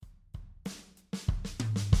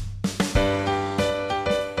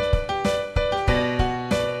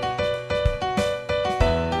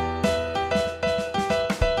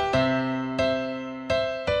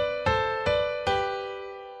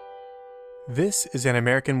This is An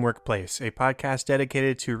American Workplace, a podcast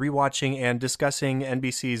dedicated to rewatching and discussing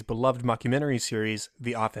NBC's beloved mockumentary series,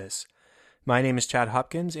 The Office. My name is Chad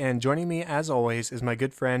Hopkins, and joining me, as always, is my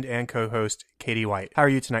good friend and co-host, Katie White. How are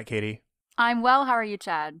you tonight, Katie? I'm well. How are you,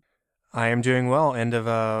 Chad? I am doing well. End of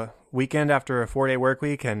a weekend after a 4-day work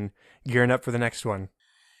week and gearing up for the next one.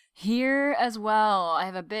 Here as well. I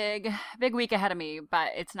have a big week ahead of me, but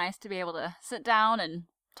it's nice to be able to sit down and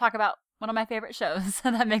talk about one of my favorite shows.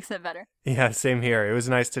 That makes it better. Yeah, same here. It was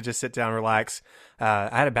nice to just sit down, relax.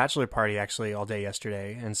 I had a bachelor party actually all day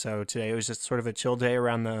yesterday, and so today was just sort of a chill day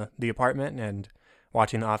around the apartment and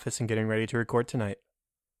watching The Office and getting ready to record tonight.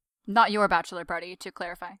 Not your bachelor party, to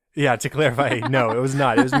clarify. Yeah, to clarify, no, it was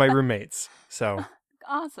not. It was my roommates. So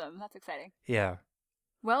awesome. That's exciting. Yeah.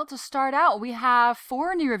 Well, to start out, we have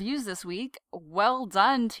 4 new reviews this week. Well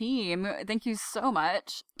done, team. Thank you so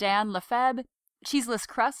much. Dan Lefebvre, Cheeseless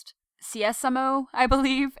Crust, CSMO, I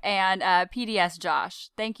believe, and PDS Josh.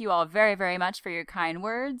 Thank you all very, very much for your kind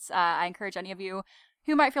words. I encourage any of you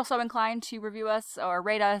who might feel so inclined to review us or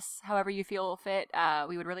rate us however you feel fit.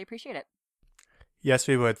 We would really appreciate it. Yes,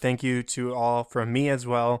 we would. Thank you to all from me as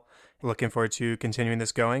well. Looking forward to continuing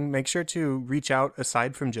this going. Make sure to reach out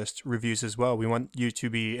aside from just reviews as well. We want you to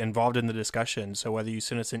be involved in the discussion. So whether you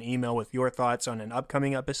send us an email with your thoughts on an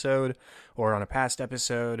upcoming episode or on a past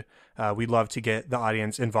episode, we'd love to get the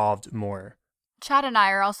audience involved more. Chad and I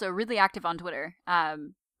are also really active on Twitter,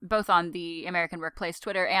 both on the American Workplace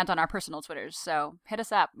Twitter and on our personal Twitters. So hit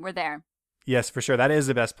us up. We're there. Yes, for sure. That is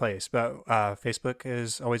the best place. But Facebook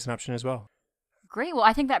is always an option as well. Great. Well,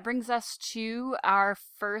 I think that brings us to our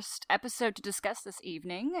first episode to discuss this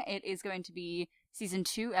evening. It is going to be Season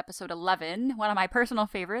 2, Episode 11, one of my personal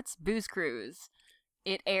favorites, Booze Cruise.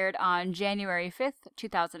 It aired on January 5th,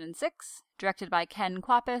 2006, directed by Ken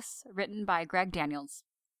Kwapis, written by Greg Daniels.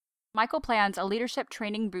 Michael plans a leadership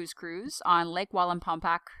training booze cruise on Lake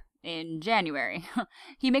Wallenpaupack in January.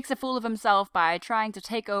 He makes a fool of himself by trying to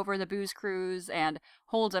take over the booze cruise and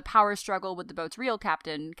holds a power struggle with the boat's real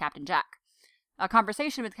captain, Captain Jack. A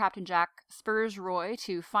conversation with Captain Jack spurs Roy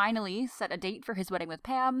to finally set a date for his wedding with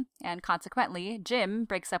Pam, and consequently, Jim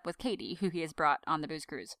breaks up with Katie, who he has brought on the booze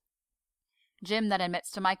cruise. Jim then admits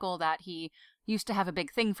to Michael that he used to have a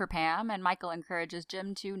big thing for Pam, and Michael encourages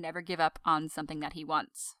Jim to never give up on something that he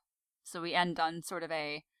wants. So we end on sort of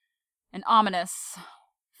an ominous,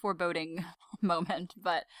 foreboding moment,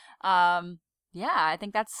 but yeah, I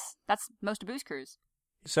think that's most of Booze Cruise.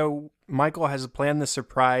 So Michael has planned the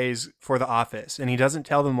surprise for The Office, and he doesn't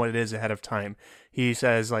tell them what it is ahead of time. He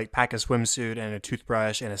says, like, pack a swimsuit and a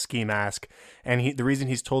toothbrush and a ski mask. And the reason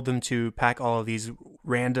he's told them to pack all of these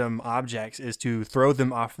random objects is to throw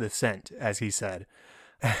them off the scent, as he said.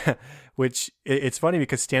 Which, it's funny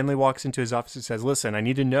because Stanley walks into his office and says, listen, I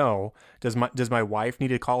need to know, does my wife need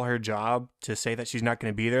to call her job to say that she's not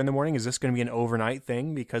going to be there in the morning? Is this going to be an overnight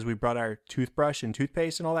thing because we brought our toothbrush and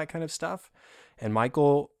toothpaste and all that kind of stuff? And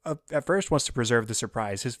Michael, at first, wants to preserve the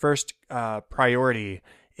surprise. His first priority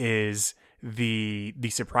is the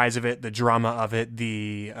surprise of it, the drama of it,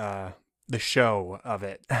 the show of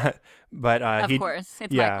it. But of course,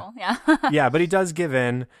 it's Michael. Yeah, yeah. But he does give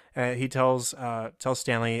in. He tells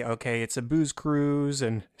Stanley, "Okay, it's a booze cruise,"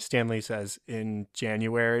 and Stanley says, "In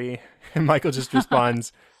January," and Michael just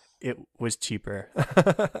responds, "It was cheaper."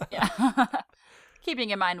 Yeah.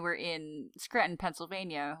 Keeping in mind we're in Scranton,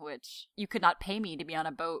 Pennsylvania, which you could not pay me to be on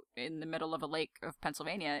a boat in the middle of a lake of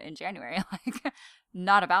Pennsylvania in January. Like,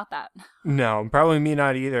 not about that. No, probably me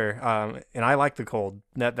not either. And I like the cold.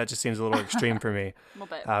 That just seems a little extreme for me. A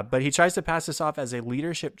little bit. But he tries to pass this off as a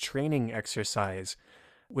leadership training exercise,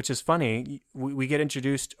 which is funny. We get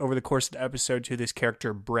introduced over the course of the episode to this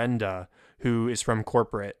character, Brenda, who is from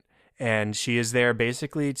corporate. And she is there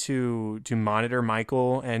basically to monitor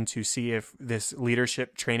Michael and to see if this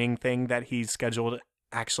leadership training thing that he's scheduled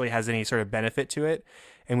actually has any sort of benefit to it.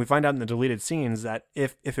 And we find out in the deleted scenes that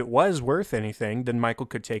if it was worth anything, then Michael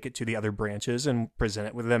could take it to the other branches and present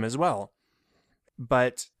it with them as well.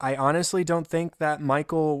 But I honestly don't think that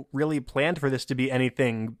Michael really planned for this to be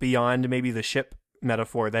anything beyond maybe the ship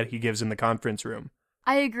metaphor that he gives in the conference room.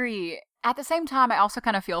 I agree. At the same time, I also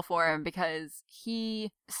kind of feel for him because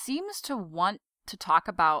he seems to want to talk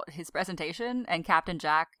about his presentation, and Captain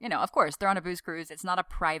Jack, of course, they're on a booze cruise. It's not a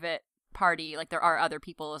private party. Like, there are other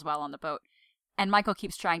people as well on the boat. And Michael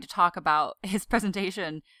keeps trying to talk about his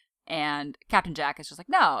presentation, and Captain Jack is just like,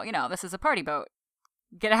 no, this is a party boat.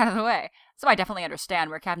 Get out of the way. So I definitely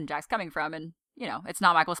understand where Captain Jack's coming from, and it's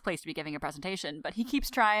not Michael's place to be giving a presentation, but he keeps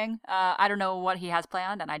trying. I don't know what he has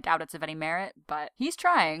planned, and I doubt it's of any merit, but he's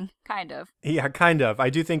trying, kind of. Yeah, kind of. I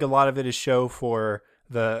do think a lot of it is show for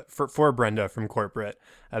for Brenda from corporate.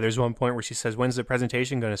 There's one point where she says, "When's the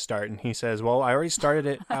presentation going to start?" And he says, "Well, I already started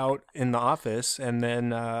it out in the office, and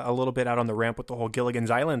then a little bit out on the ramp with the whole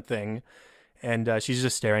Gilligan's Island thing." And she's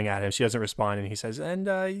just staring at him. She doesn't respond, and he says, "And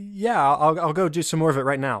yeah, I'll go do some more of it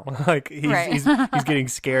right now." Like he's getting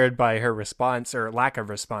scared by her response or lack of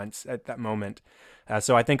response at that moment.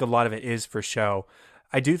 So I think a lot of it is for show.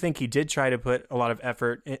 I do think he did try to put a lot of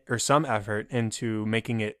effort or some effort into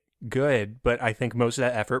making it good, but I think most of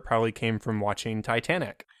that effort probably came from watching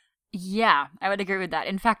Titanic. Yeah, I would agree with that.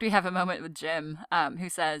 In fact, we have a moment with Jim, who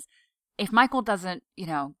says, if Michael doesn't,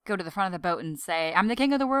 go to the front of the boat and say, "I'm the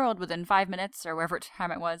king of the world" within 5 minutes or whatever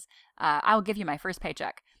time it was, I'll give you my first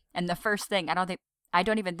paycheck. And the first thing, I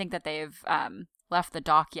don't even think that they've left the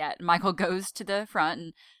dock yet. Michael goes to the front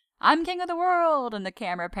and, "I'm king of the world," and the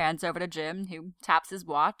camera pans over to Jim, who taps his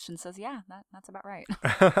watch and says, "Yeah, that's about right."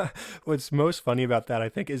 What's most funny about that, I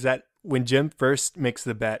think, is that when Jim first makes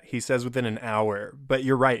the bet, he says within an hour. But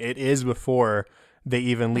you're right, it is before they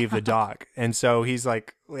even leave the dock. And so he's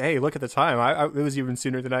like, "Hey, look at the time. It was even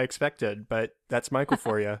sooner than I expected." But that's Michael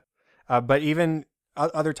for you. But even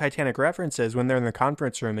other Titanic references, when they're in the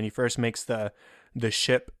conference room and he first makes the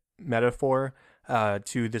ship metaphor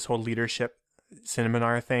to this whole leadership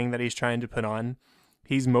seminar thing that he's trying to put on,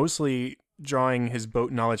 he's mostly drawing his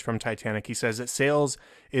boat knowledge from Titanic. He says that sails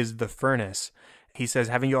is the furnace. He says,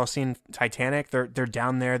 "Haven't you all seen Titanic? They're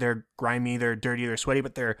down there, they're grimy, they're dirty, they're sweaty,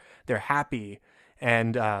 but they're happy."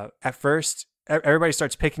 And at first, everybody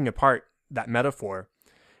starts picking apart that metaphor.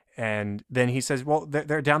 And then he says, "Well,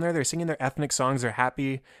 they're down there, they're singing their ethnic songs, they're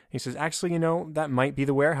happy." He says, "Actually, that might be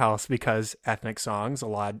the warehouse, because ethnic songs,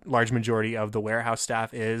 large majority of the warehouse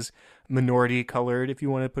staff is minority colored, if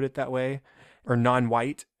you want to put it that way, or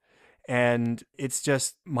non-white." And it's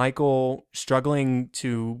just Michael struggling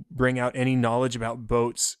to bring out any knowledge about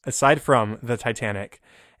boats aside from the Titanic.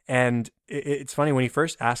 And it's funny, when he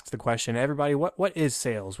first asks the question, "Everybody, what is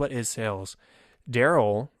sails? What is sails?"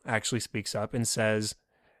 Daryl actually speaks up and says,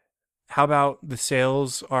 "How about the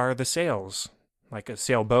sails are the sails, like a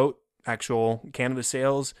sailboat, actual canvas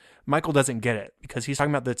sails?" Michael doesn't get it because he's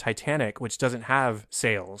talking about the Titanic, which doesn't have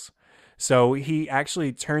sails. So he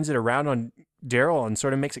actually turns it around on Daryl and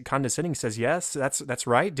sort of makes it condescending. Says, "Yes, that's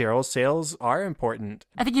right, Daryl. Sails are important."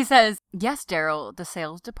 I think he says, "Yes, Daryl, the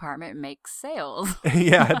sales department makes sales."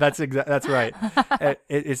 Yeah, that's right.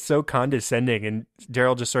 It's so condescending, and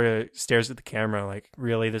Daryl just sort of stares at the camera like,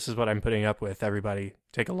 "Really, this is what I'm putting up with? Everybody,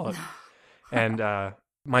 take a look." And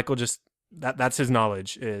Michael just that's his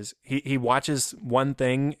knowledge, is he watches one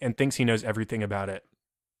thing and thinks he knows everything about it.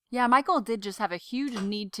 Yeah, Michael did just have a huge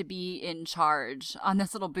need to be in charge on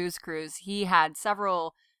this little booze cruise. He had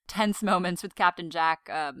several tense moments with Captain Jack.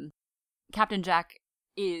 Captain Jack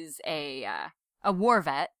is a war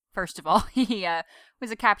vet, first of all. He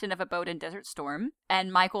was a captain of a boat in Desert Storm,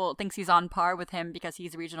 and Michael thinks he's on par with him because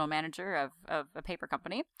he's a regional manager of a paper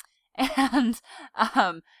company. And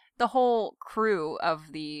the whole crew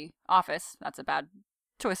of the office, that's a bad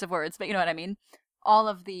choice of words, but you know what I mean, all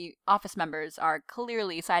of the office members are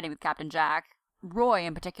clearly siding with Captain Jack. Roy,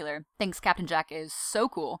 in particular, thinks Captain Jack is so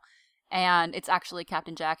cool, and it's actually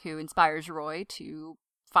Captain Jack who inspires Roy to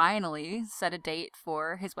finally set a date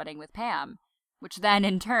for his wedding with Pam, which then,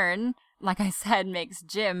 in turn, like I said, makes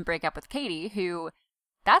Jim break up with Katie, who,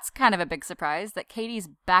 that's kind of a big surprise that Katie's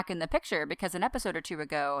back in the picture, because an episode or two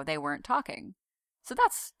ago, they weren't talking. So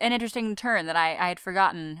that's an interesting turn that I had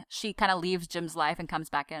forgotten. She kind of leaves Jim's life and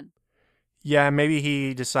comes back in. Yeah, maybe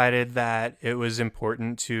he decided that it was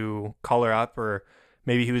important to call her up, or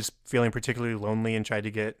maybe he was feeling particularly lonely and tried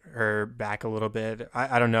to get her back a little bit.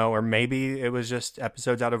 I don't know. Or maybe it was just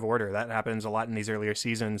episodes out of order. That happens a lot in these earlier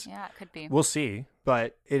seasons. Yeah, it could be. We'll see.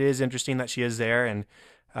 But it is interesting that she is there and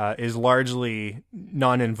is largely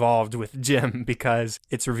non-involved with Jim, because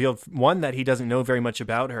it's revealed, one, that he doesn't know very much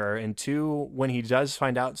about her, and two, when he does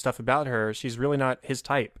find out stuff about her, she's really not his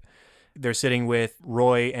type. They're sitting with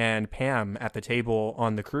Roy and Pam at the table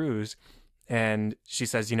on the cruise, and she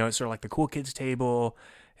says, it's sort of like the cool kids table,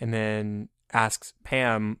 and then asks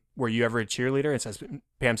Pam, "Were you ever a cheerleader?" And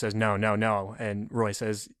Pam says, no. And Roy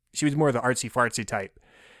says, "She was more of the artsy-fartsy type."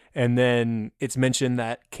 And then it's mentioned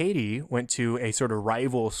that Katie went to a sort of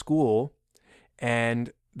rival school,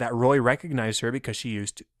 and that Roy recognized her because she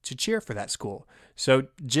used to cheer for that school. So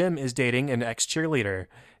Jim is dating an ex-cheerleader,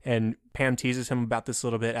 and Pam teases him about this a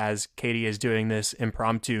little bit as Katie is doing this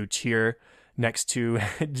impromptu cheer next to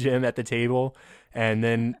Jim at the table. And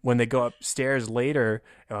then when they go upstairs later,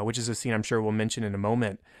 which is a scene I'm sure we'll mention in a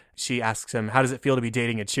moment, she asks him, "How does it feel to be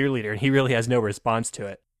dating a cheerleader?" And he really has no response to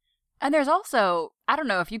it. And there's also, I don't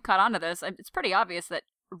know if you caught on to this, it's pretty obvious that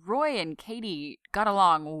Roy and Katie got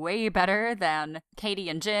along way better than Katie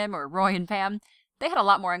and Jim or Roy and Pam. They had a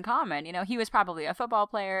lot more in common. You know, he was probably a football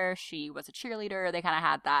player. She was a cheerleader. They kind of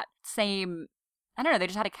had that same, I don't know, they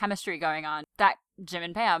just had a chemistry going on. That Jim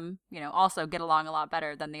and Pam, you know, also get along a lot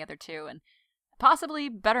better than the other two and possibly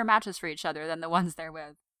better matches for each other than the ones they're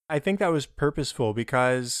with. I think that was purposeful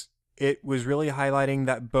because it was really highlighting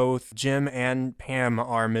that both Jim and Pam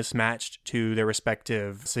are mismatched to their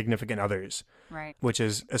respective significant others. Right. Which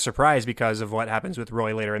is a surprise because of what happens with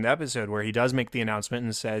Roy later in the episode, where he does make the announcement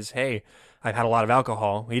and says, hey, I've had a lot of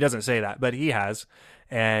alcohol. He doesn't say that, but he has.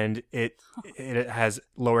 And it has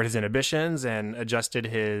lowered his inhibitions and adjusted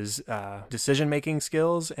his decision-making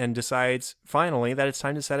skills and decides finally that it's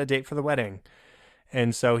time to set a date for the wedding.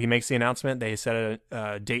 And so he makes the announcement. They set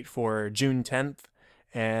a date for June 10th,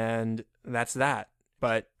 and that's that.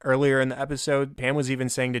 But earlier in the episode, Pam was even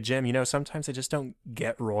saying to Jim, you know, sometimes I just don't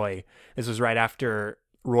get Roy. This was right after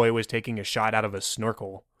Roy was taking a shot out of a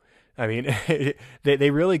snorkel. I mean, they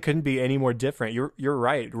really couldn't be any more different. You're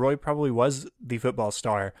right. Roy probably was the football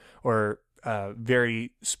star or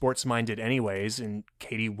very sports-minded anyways, and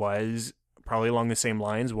Katie was probably along the same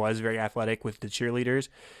lines, was very athletic with the cheerleaders.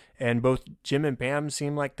 And both Jim and Pam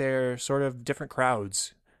seem like they're sort of different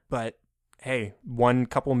crowds. But hey, one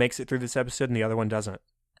couple makes it through this episode and the other one doesn't.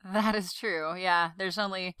 That is true. Yeah, there's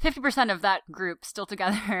only 50% of that group still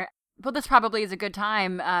together. But this probably is a good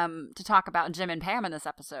time to talk about Jim and Pam in this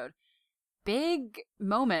episode. Big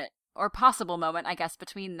moment, or possible moment, I guess,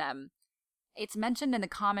 between them. It's mentioned in the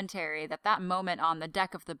commentary that that moment on the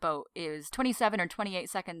deck of the boat is 27 or 28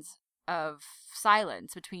 seconds of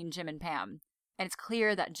silence between Jim and Pam. And it's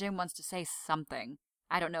clear that Jim wants to say something.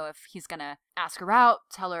 I don't know if he's going to ask her out,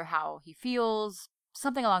 tell her how he feels,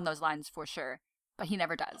 something along those lines for sure. But he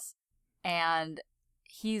never does. And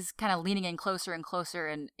he's kind of leaning in closer and closer.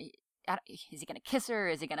 And is he going to kiss her?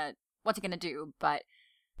 What's he going to do? But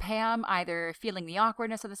Pam, either feeling the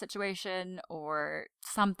awkwardness of the situation or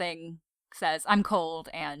something, says, I'm cold,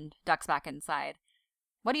 and ducks back inside.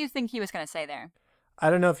 What do you think he was going to say there? I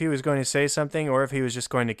don't know if he was going to say something or if he was just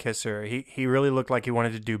going to kiss her. He really looked like he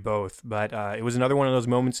wanted to do both. But it was another one of those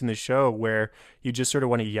moments in the show where you just sort of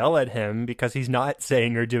want to yell at him because he's not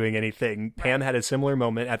saying or doing anything. Right. Pam had a similar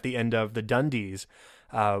moment at the end of the Dundies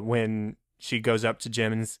when she goes up to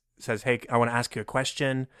Jim and says, hey, I want to ask you a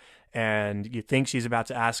question. And you think she's about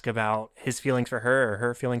to ask about his feelings for her or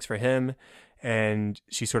her feelings for him. And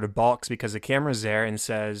she sort of balks because the camera's there and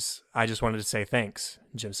says, I just wanted to say thanks.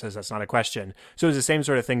 Jim says, that's not a question. So it's the same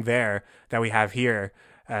sort of thing there that we have here,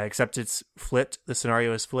 except it's flipped. The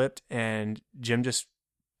scenario is flipped. And Jim just,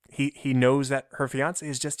 he knows that her fiance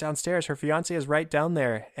is just downstairs. Her fiance is right down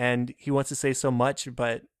there. And he wants to say so much,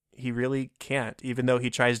 but he really can't, even though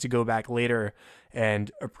he tries to go back later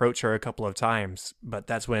and approach her a couple of times. But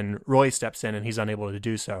that's when Roy steps in and he's unable to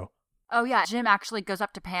do so. Oh, yeah. Jim actually goes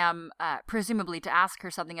up to Pam, presumably to ask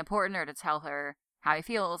her something important or to tell her how he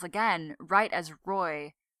feels, again, right as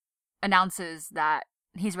Roy announces that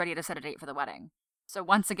he's ready to set a date for the wedding. So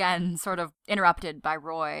once again, sort of interrupted by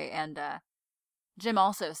Roy. And Jim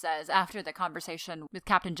also says, after the conversation with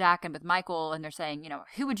Captain Jack and with Michael, and they're saying, you know,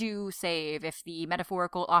 who would you save if the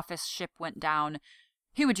metaphorical office ship went down?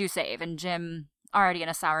 Who would you save? And Jim, already in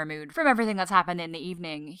a sour mood from everything that's happened in the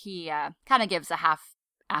evening, he kind of gives a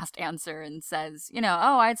half-assed answer and says, you know,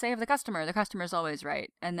 oh, I'd save the customer. The customer's always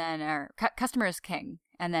right. And then, customer is king.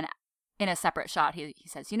 And then in a separate shot, he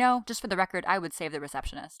says, you know, just for the record, I would save the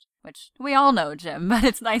receptionist. Which we all know, Jim, but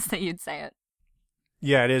it's nice that you'd say it.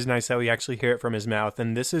 Yeah, it is nice that we actually hear it from his mouth.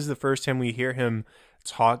 And this is the first time we hear him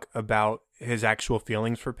talk about his actual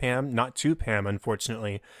feelings for Pam. Not to Pam,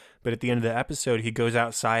 unfortunately. But at the end of the episode, he goes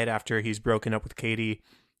outside after he's broken up with Katie.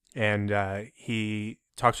 And he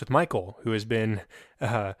talks with Michael, who has been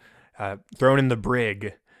thrown in the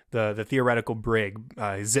brig, the theoretical brig,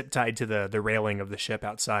 zip-tied to the railing of the ship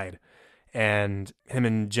outside. And him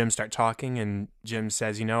and Jim start talking, and Jim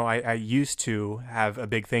says, you know, I used to have a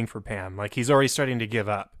big thing for Pam. Like, he's already starting to give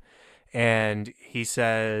up. And he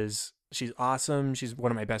says, she's awesome. She's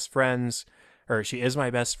one of my best friends, or she is my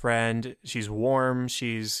best friend. She's warm.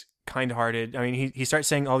 She's kind-hearted. I mean, he starts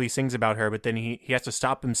saying all these things about her, but then he has to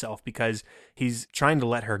stop himself because he's trying to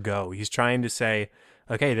let her go. He's trying to say,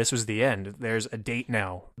 okay, this was the end. There's a date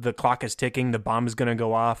now. The clock is ticking. The bomb is going to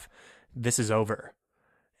go off. This is over.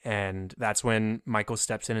 And that's when Michael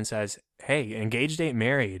steps in and says, hey, engaged ain't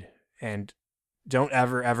married, and don't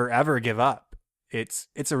ever, ever, ever give up. It's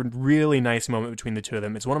a really nice moment between the two of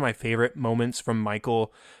them. It's one of my favorite moments from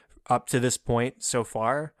Michael up to this point so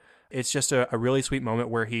far. It's just a really sweet moment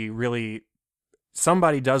where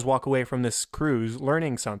somebody does walk away from this cruise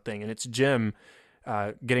learning something, and it's Jim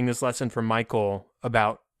getting this lesson from Michael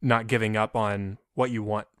about not giving up on what you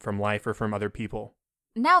want from life or from other people.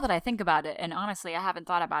 Now that I think about it, and honestly, I haven't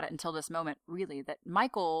thought about it until this moment, really, that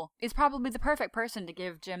Michael is probably the perfect person to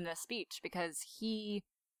give Jim this speech, because he,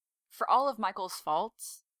 for all of Michael's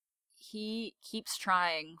faults, he keeps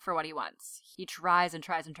trying for what he wants. He tries and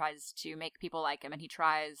tries and tries to make people like him, and he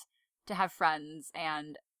tries to have friends,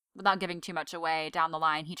 and without giving too much away, down the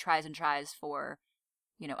line, he tries and tries for,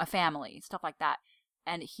 a family, stuff like that.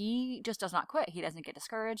 And he just does not quit. He doesn't get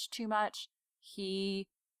discouraged too much. He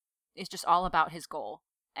is just all about his goal.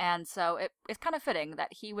 And so it's kind of fitting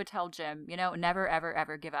that he would tell Jim, never, ever,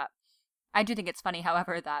 ever give up. I do think it's funny,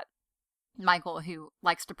 however, that Michael, who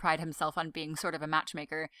likes to pride himself on being sort of a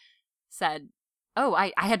matchmaker, said, "Oh,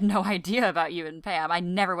 I had no idea about you and Pam. I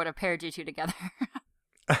never would have paired you two together."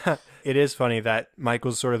 It is funny that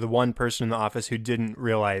Michael's sort of the one person in the office who didn't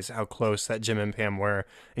realize how close that Jim and Pam were.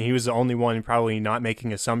 And he was the only one probably not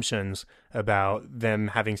making assumptions about them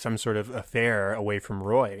having some sort of affair away from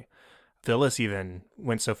Roy. Phyllis even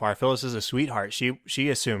went so far. Phyllis is a sweetheart. She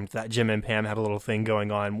assumed that Jim and Pam had a little thing going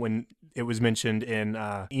on when it was mentioned in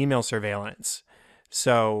email surveillance.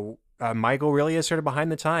 So Michael really is sort of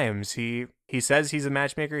behind the times. He says he's a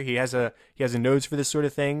matchmaker. He has a nose for this sort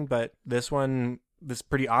of thing, but this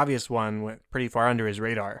pretty obvious one went pretty far under his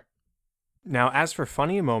radar. Now, as for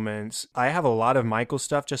funny moments, I have a lot of Michael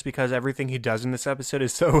stuff just because everything he does in this episode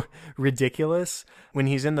is so ridiculous. When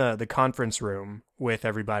he's in the conference room with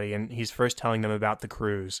everybody and he's first telling them about the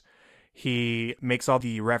cruise, he makes all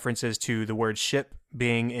the references to the word ship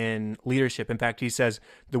being in leadership. In fact, he says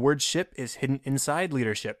the word ship is hidden inside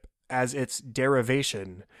leadership as its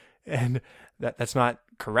derivation. And that's not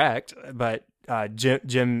correct, but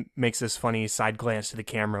Jim makes this funny side glance to the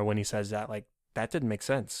camera when he says that, like, that didn't make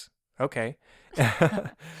sense. Okay.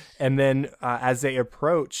 And then as they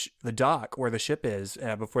approach the dock where the ship is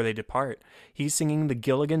before they depart, he's singing the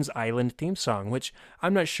Gilligan's Island theme song, which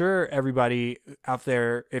I'm not sure everybody out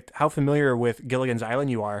there, how familiar with Gilligan's Island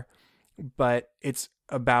you are, but it's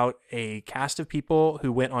about a cast of people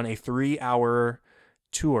who went on a 3-hour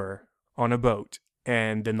tour on a boat.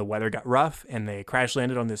 And then the weather got rough and they crash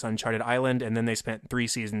landed on this uncharted island. And then they spent 3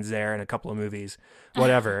 seasons there and a couple of movies,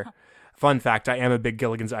 whatever. Fun fact, I am a big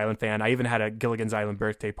Gilligan's Island fan. I even had a Gilligan's Island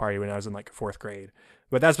birthday party when I was in 4th grade.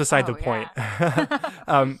 But that's beside the point.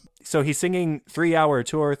 So he's singing 3-hour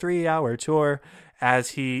tour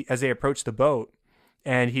as they approach the boat.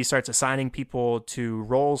 And he starts assigning people to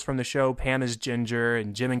roles from the show. Pam is Ginger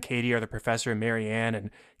and Jim and Katie are the professor and Mary Ann.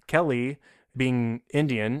 And Kelly, being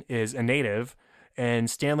Indian, is a native. And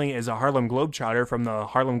Stanley is a Harlem Globetrotter from the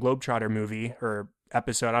Harlem Globetrotter movie or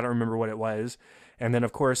episode. I don't remember what it was. And then,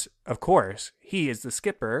 of course, he is the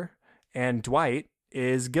skipper, and Dwight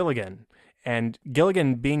is Gilligan. And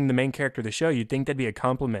Gilligan being the main character of the show, you'd think that'd be a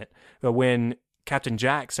compliment. But when Captain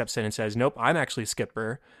Jack steps in and says, "Nope, I'm actually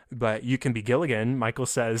skipper, but you can be Gilligan," Michael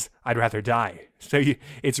says, "I'd rather die." So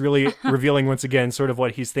it's really revealing once again sort of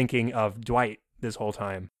what he's thinking of Dwight this whole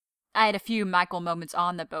time. I had a few Michael moments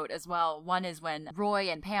on the boat as well. One is when Roy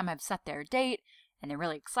and Pam have set their date, and they're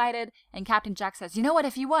really excited, and Captain Jack says, "You know what,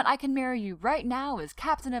 if you want, I can marry you right now as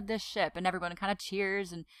captain of this ship," and everyone kind of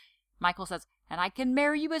cheers, and Michael says, "And I can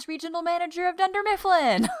marry you as regional manager of Dunder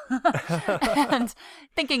Mifflin," and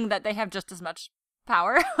thinking that they have just as much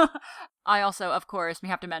power. I also, of course, we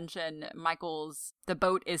have to mention Michael's "the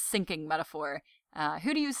boat is sinking" metaphor.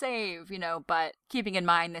 Who do you save, but keeping in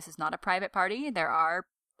mind this is not a private party, there are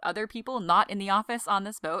other people not in the office on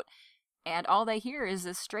this boat, and all they hear is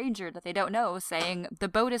this stranger that they don't know saying, "The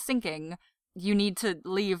boat is sinking, you need to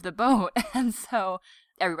leave the boat." And so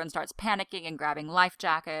everyone starts panicking and grabbing life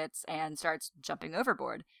jackets and starts jumping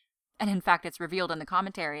overboard. And in fact, it's revealed in the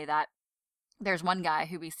commentary that there's one guy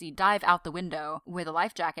who we see dive out the window with a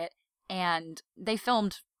life jacket, and they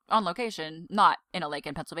filmed on location, not in a lake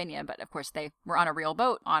in Pennsylvania, but of course they were on a real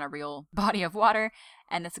boat, on a real body of water.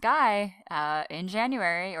 And this guy, in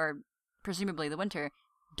January, or presumably the winter,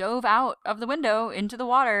 dove out of the window into the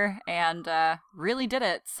water and really did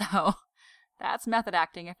it. So that's method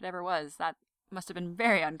acting if it ever was. That must have been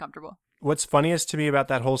very uncomfortable. What's funniest to me about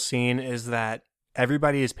that whole scene is that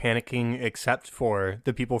everybody is panicking except for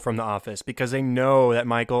the people from the office because they know that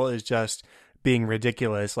Michael is just being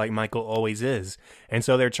ridiculous like Michael always is. And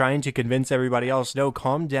so they're trying to convince everybody else, no,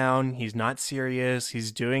 calm down. He's not serious.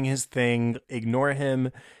 He's doing his thing. Ignore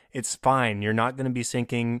him. It's fine. You're not going to be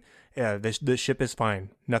sinking. The ship is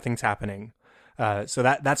fine. Nothing's happening. So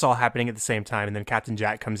that's all happening at the same time. And then Captain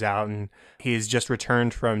Jack comes out, and he's just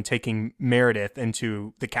returned from taking Meredith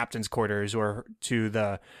into the captain's quarters, or to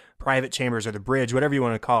the private chambers, or the bridge, whatever you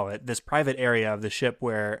want to call it, this private area of the ship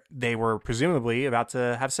where they were presumably about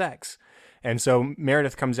to have sex. And so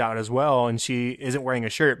Meredith comes out as well, and she isn't wearing a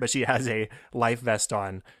shirt, but she has a life vest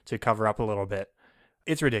on to cover up a little bit.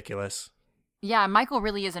 It's ridiculous. Yeah, Michael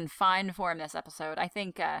really is in fine form this episode. I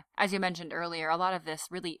think, as you mentioned earlier, a lot of this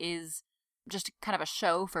really is just kind of a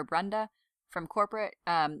show for Brenda from corporate,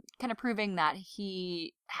 kind of proving that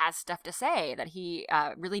he has stuff to say, that he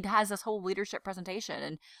really has this whole leadership presentation.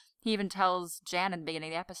 And he even tells Jan in the beginning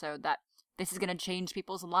of the episode that this is going to change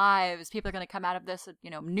people's lives. People are going to come out of this,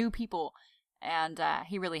 new people. And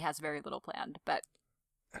he really has very little planned. But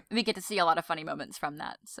we get to see a lot of funny moments from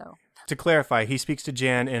that. So to clarify, he speaks to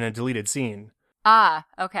Jan in a deleted scene. Ah,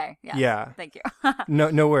 okay. Yeah. Thank you.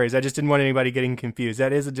 No worries. I just didn't want anybody getting confused.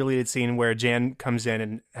 That is a deleted scene where Jan comes in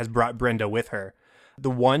and has brought Brenda with her. The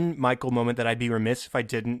one Michael moment that I'd be remiss if I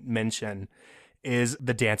didn't mention is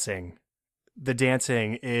the dancing. The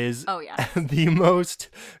dancing is the most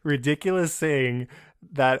ridiculous thing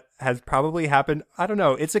that has probably happened. I don't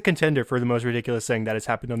know. It's a contender for the most ridiculous thing that has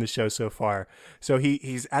happened on the show so far. So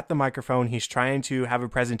he's at the microphone. He's trying to have a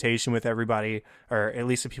presentation with everybody, or at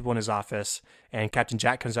least the people in his office. And Captain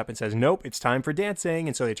Jack comes up and says, "Nope, it's time for dancing."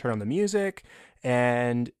 And so they turn on the music,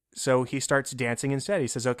 and so he starts dancing instead. He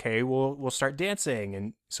says, "Okay, we'll start dancing."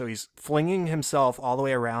 And so he's flinging himself all the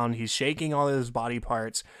way around. He's shaking all of his body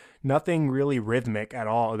parts. Nothing really rhythmic at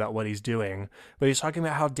all about what he's doing. But he's talking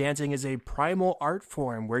about how dancing is a primal art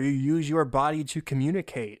form where you use your body to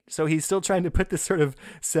communicate. So he's still trying to put this sort of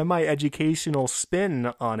semi-educational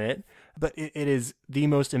spin on it. But it is the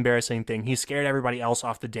most embarrassing thing. He scared everybody else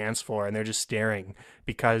off the dance floor, and they're just staring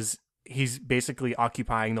because he's basically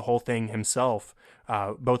occupying the whole thing himself,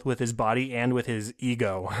 both with his body and with his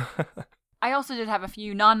ego. I also did have a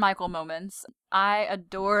few non-Michael moments. I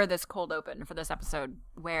adore this cold open for this episode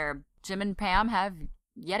where Jim and Pam have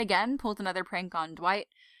yet again pulled another prank on Dwight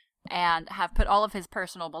and have put all of his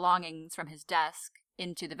personal belongings from his desk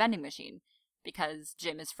into the vending machine because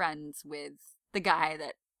Jim is friends with the guy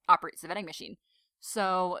that operates the vending machine.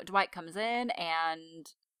 So Dwight comes in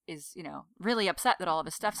and is, really upset that all of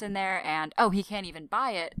his stuff's in there, and he can't even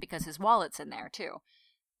buy it because his wallet's in there too.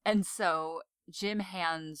 And so Jim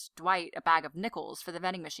hands Dwight a bag of nickels for the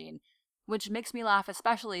vending machine, which makes me laugh,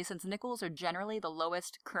 especially since nickels are generally the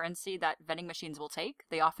lowest currency that vending machines will take.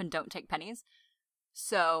 They often don't take pennies.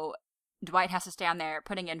 So Dwight has to stand there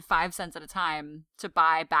putting in 5 cents at a time to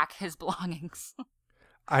buy back his belongings.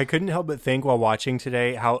 I couldn't help but think while watching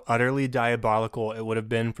today how utterly diabolical it would have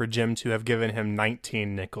been for Jim to have given him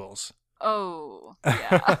 19 nickels. Oh,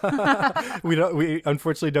 yeah. We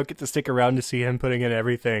unfortunately don't get to stick around to see him putting in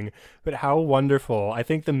everything, but how wonderful. I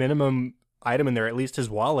think the minimum item in there, at least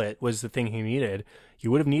his wallet, was the thing he needed.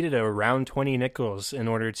 You would have needed around 20 nickels in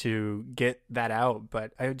order to get that out,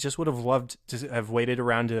 but I just would have loved to have waited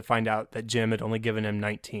around to find out that Jim had only given him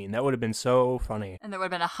 19. That would have been so funny. And there would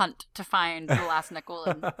have been a hunt to find the last nickel,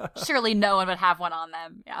 and surely no one would have one on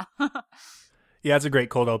them. Yeah. Yeah, it's a great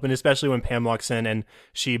cold open, especially when Pam walks in and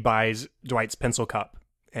she buys Dwight's pencil cup.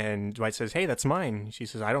 And Dwight says, "Hey, that's mine." She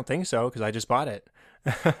says, "I don't think so, because I just bought it."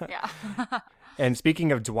 Yeah. And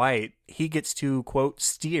speaking of Dwight, he gets to, quote,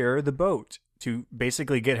 steer the boat to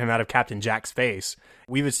basically get him out of Captain Jack's face.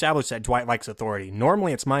 We've established that Dwight likes authority.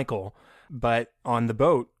 Normally it's Michael, but on the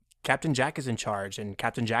boat, Captain Jack is in charge, and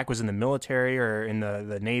Captain Jack was in the military or in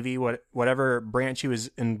the Navy, whatever branch he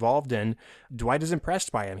was involved in. Dwight is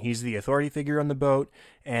impressed by him. He's the authority figure on the boat,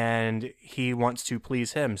 and he wants to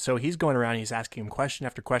please him. So he's going around, he's asking him question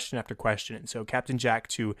after question after question. And so Captain Jack,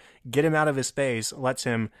 to get him out of his space, lets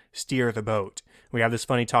him steer the boat. We have this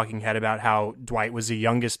funny talking head about how Dwight was the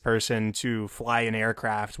youngest person to fly an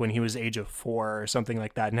aircraft when he was age of 4 or something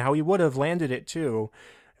like that, and how he would have landed it too.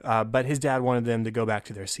 But his dad wanted them to go back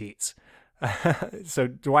to their seats. So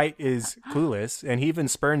Dwight is clueless, and he even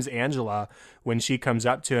spurns Angela when she comes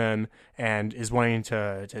up to him and is wanting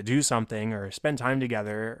to do something or spend time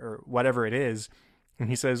together or whatever it is. And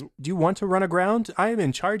he says, "Do you want to run aground? I am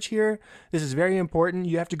in charge here. This is very important.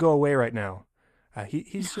 You have to go away right now."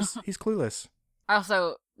 He's clueless. I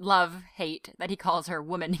also hate that he calls her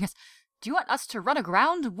woman. He goes, "Do you want us to run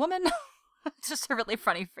aground, woman?" It's just a really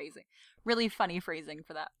funny phrasing. Really funny phrasing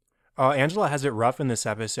for that. Angela has it rough in this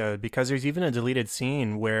episode because there's even a deleted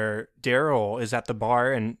scene where Daryl is at the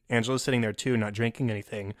bar and Angela's sitting there too, not drinking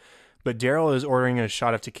anything. But Daryl is ordering a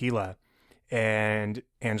shot of tequila. And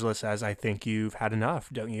Angela says, "I think you've had enough,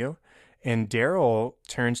 don't you?" And Daryl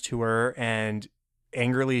turns to her and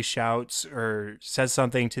angrily shouts or says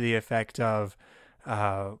something to the effect of,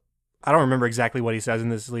 I don't remember exactly what he says in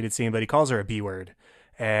this deleted scene, but he calls her a B word.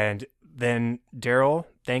 And then Daryl,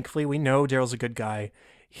 thankfully, we know Daryl's a good guy.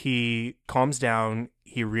 He calms down.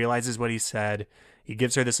 He realizes what he said. He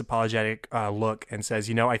gives her this apologetic look and says,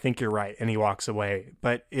 I think you're right. And he walks away.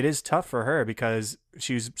 But it is tough for her because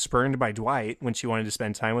she was spurned by Dwight when she wanted to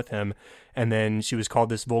spend time with him. And then she was called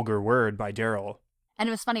this vulgar word by Daryl. And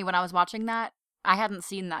it was funny, when I was watching that, I hadn't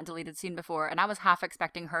seen that deleted scene before. And I was half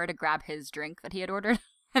expecting her to grab his drink that he had ordered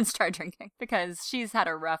and start drinking because she's had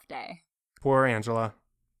a rough day. Poor Angela.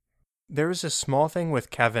 There was a small thing with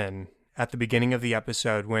Kevin at the beginning of the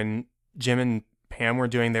episode when Jim and Pam were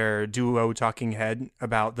doing their duo talking head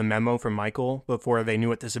about the memo from Michael before they knew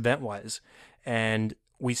what this event was. And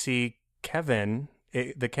we see Kevin,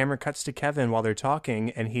 the camera cuts to Kevin while they're talking,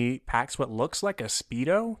 and he packs what looks like a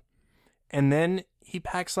Speedo. And then he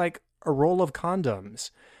packs like a roll of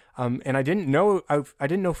condoms. And I didn't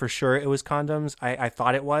know for sure it was condoms. I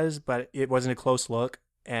thought it was, but it wasn't a close look.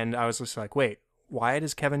 And I was just like, wait, why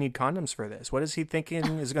does Kevin need condoms for this? What is he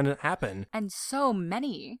thinking is going to happen? And so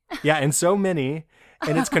many. Yeah, and so many.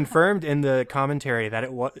 And it's confirmed in the commentary that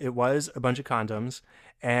it was a bunch of condoms.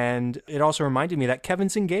 And it also reminded me that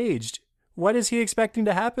Kevin's engaged. What is he expecting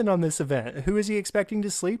to happen on this event? Who is he expecting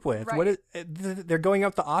to sleep with? Right. They're going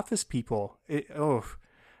out the office people.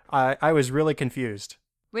 I was really confused.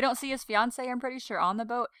 We don't see his fiance, I'm pretty sure, on the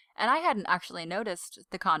boat. And I hadn't actually noticed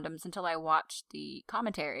the condoms until I watched the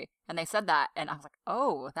commentary. And they said that. And I was like,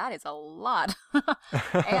 oh, that is a lot.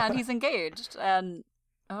 And he's engaged. And,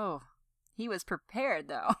 he was prepared,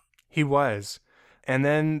 though. He was. And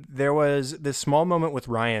then there was this small moment with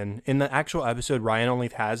Ryan. In the actual episode, Ryan only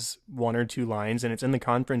has 1 or 2 lines, and it's in the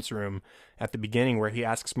conference room at the beginning where he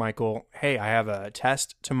asks Michael, hey, I have a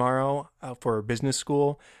test tomorrow for business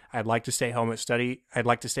school. I'd like to stay home and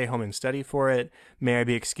study for it. May I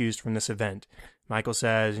be excused from this event? Michael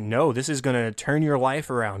says, no, this is going to turn your life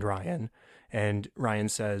around, Ryan. And Ryan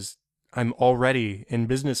says, I'm already in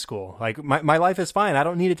business school. Like, my life is fine. I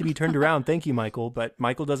don't need it to be turned around. Thank you, Michael. But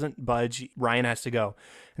Michael doesn't budge. Ryan has to go.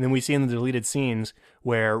 And then we see in the deleted scenes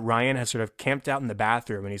where Ryan has sort of camped out in the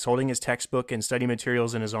bathroom and he's holding his textbook and study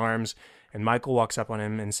materials in his arms. And Michael walks up on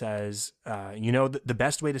him and says, the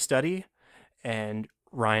best way to study? And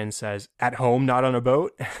Ryan says, at home, not on a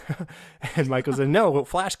boat. And Michael says, no,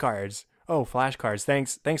 flashcards. Oh, flashcards.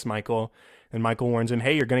 Thanks, Michael. And Michael warns him,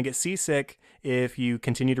 hey, you're going to get seasick if you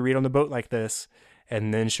continue to read on the boat like this.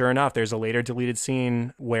 And then sure enough, there's a later deleted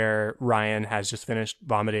scene where Ryan has just finished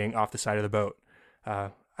vomiting off the side of the boat.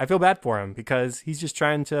 I feel bad for him because he's just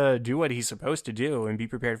trying to do what he's supposed to do and be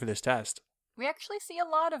prepared for this test. We actually see a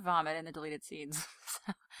lot of vomit in the deleted scenes.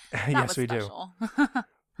 Yes, we do.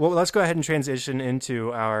 Well, let's go ahead and transition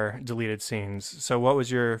into our deleted scenes. So what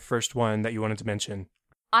was your first one that you wanted to mention?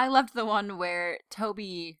 I loved the one where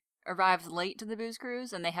Toby arrives late to the booze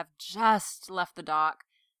cruise and they have just left the dock.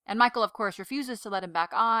 And Michael, of course, refuses to let him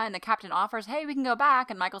back on. The captain offers, hey, we can go back.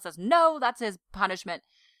 And Michael says, no, that's his punishment.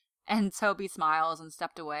 And Toby smiles and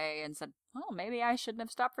stepped away and said, well, maybe I shouldn't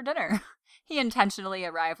have stopped for dinner. He intentionally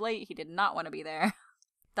arrived late. He did not want to be there.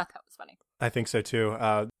 Thought that was funny. I think so, too.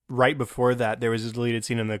 Right before that, there was a deleted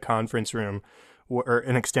scene in the conference room, or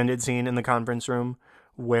an extended scene in the conference room,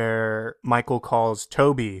 where Michael calls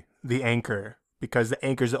Toby the anchor, because the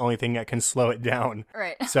anchor is the only thing that can slow it down.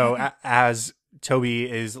 Right. So as Toby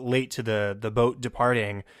is late to the boat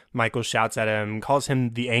departing, Michael shouts at him, calls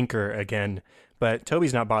him the anchor again. But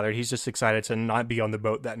Toby's not bothered. He's just excited to not be on the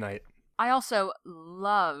boat that night. I also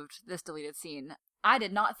loved this deleted scene. I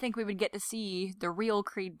did not think we would get to see the real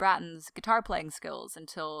Creed Bratton's guitar playing skills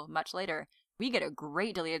until much later. We get a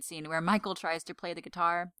great deleted scene where Michael tries to play the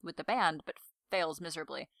guitar with the band, but fails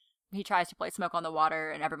miserably. He tries to play Smoke on the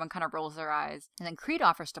Water, and everyone kind of rolls their eyes. And then Creed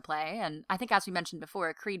offers to play, and I think as we mentioned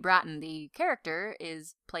before, Creed Bratton, the character,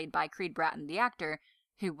 is played by Creed Bratton, the actor,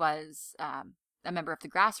 who was a member of the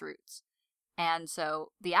Grassroots. And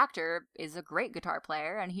so the actor is a great guitar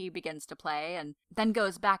player, and he begins to play, and then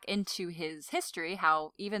goes back into his history,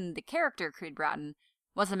 how even the character Creed Bratton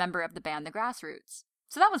was a member of the band The Grassroots.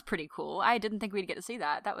 So that was pretty cool. I didn't think we'd get to see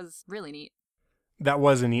that. That was really neat. That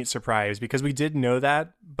was a neat surprise, because we did know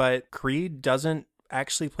that, but Creed doesn't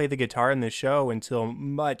actually play the guitar in the show until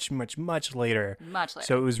much, much, much later. Much later.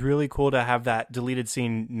 So it was really cool to have that deleted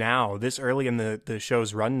scene now, this early in the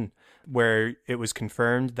show's run, where it was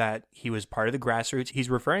confirmed that he was part of the Grassroots. He's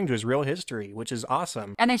referring to his real history, which is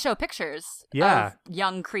awesome. And they show pictures of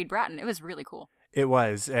young Creed Bratton. It was really cool. It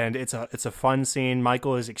was, and it's a fun scene.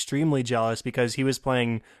 Michael is extremely jealous because he was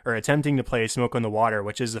playing or attempting to play Smoke on the Water,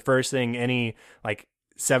 which is the first thing any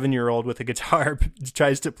 7-year-old with a guitar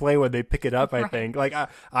tries to play when they pick it up, I think. Like,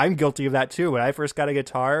 I'm guilty of that too. When I first got a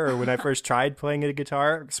guitar or when I first tried playing a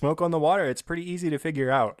guitar, Smoke on the Water, it's pretty easy to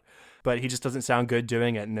figure out. But he just doesn't sound good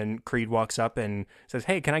doing it. And then Creed walks up and says,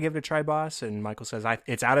 "Hey, can I give it a try, boss?" And Michael says,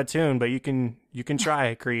 "It's out of tune, but you can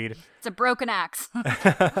try, Creed." It's a broken axe.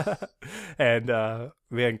 And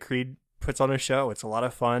man, Creed puts on a show. It's a lot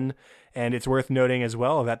of fun. And it's worth noting as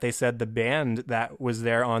well that they said the band that was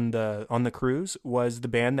there on the cruise was the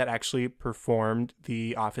band that actually performed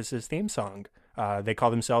The Office's theme song. They call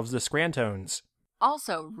themselves the Scrantones.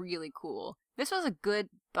 Also really cool. This was a good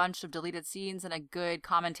bunch of deleted scenes and a good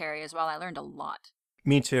commentary as well. I learned a lot.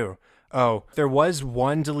 Me too. Oh, there was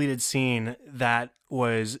one deleted scene that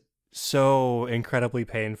was so incredibly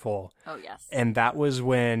painful. Oh, yes. And that was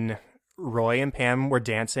when Roy and Pam were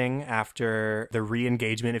dancing after the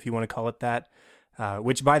re-engagement, if you want to call it that.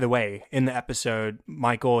 Which, by the way, in the episode,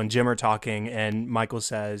 Michael and Jim are talking, and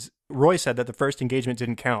Roy said that the first engagement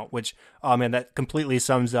didn't count, which, oh man, that completely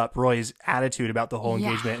sums up Roy's attitude about the whole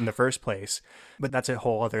engagement in the first place. But that's a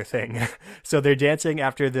whole other thing. So they're dancing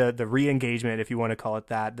after the re-engagement, if you want to call it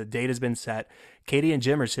that. The date has been set. Katie and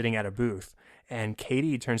Jim are sitting at a booth. And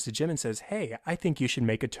Katie turns to Jim and says, "Hey, I think you should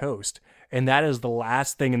make a toast." And that is the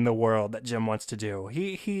last thing in the world that Jim wants to do.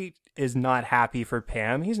 He is not happy for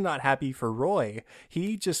Pam. He's not happy for Roy.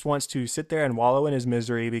 He just wants to sit there and wallow in his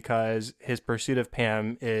misery because his pursuit of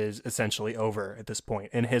Pam is essentially over at this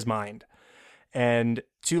point in his mind. And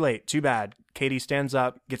too late, too bad. Katie stands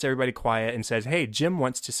up, gets everybody quiet, and says, "Hey, Jim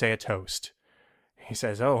wants to say a toast." He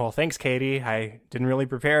says, "Oh, well, thanks, Katie. I didn't really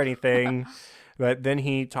prepare anything." But then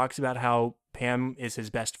he talks about how Pam is his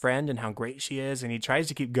best friend and how great she is, and he tries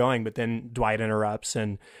to keep going, but then Dwight interrupts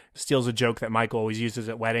and steals a joke that Michael always uses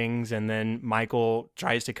at weddings, and then Michael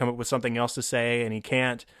tries to come up with something else to say, and he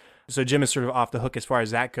can't. So Jim is sort of off the hook as far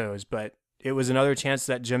as that goes, but it was another chance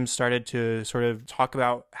that Jim started to sort of talk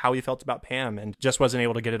about how he felt about Pam and just wasn't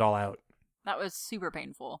able to get it all out. That was super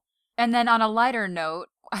painful. And then on a lighter note,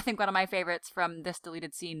 I think one of my favorites from this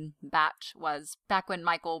deleted scene batch was back when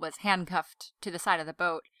Michael was handcuffed to the side of the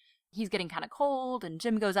boat. He's getting kind of cold, and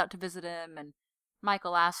Jim goes out to visit him, and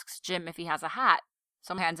Michael asks Jim if he has a hat.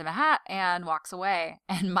 Someone hands him a hat and walks away.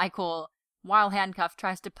 And Michael, while handcuffed,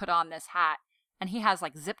 tries to put on this hat, and he has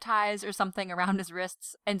like zip ties or something around his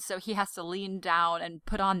wrists, and so he has to lean down and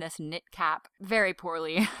put on this knit cap very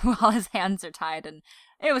poorly while his hands are tied, and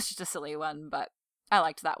it was just a silly one, but I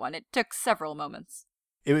liked that one. It took several moments.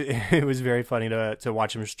 It was very funny to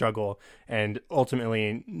watch him struggle and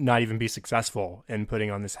ultimately not even be successful in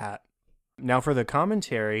putting on this hat. Now for the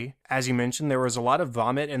commentary, as you mentioned, there was a lot of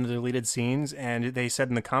vomit in the deleted scenes, and they said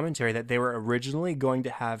in the commentary that they were originally going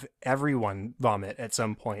to have everyone vomit at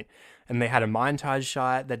some point. And they had a montage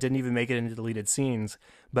shot that didn't even make it into deleted scenes.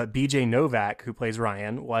 But BJ Novak, who plays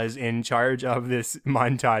Ryan, was in charge of this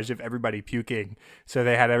montage of everybody puking. So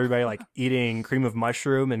they had everybody like eating cream of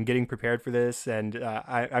mushroom and getting prepared for this. And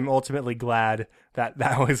I'm ultimately glad that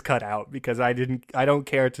was cut out because I don't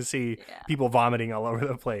care to see people vomiting all over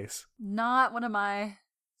the place. Not one of my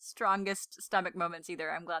strongest stomach moments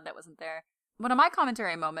either. I'm glad that wasn't there. One of my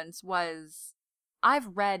commentary moments was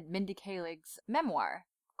I've read Mindy Kaling's memoir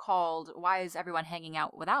called Why Is Everyone Hanging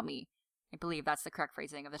Out Without Me? I believe that's the correct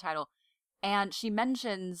phrasing of the title. And she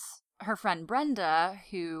mentions her friend Brenda,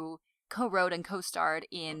 who co-wrote and co-starred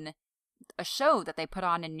in a show that they put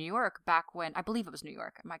on in New York back when, I believe it was New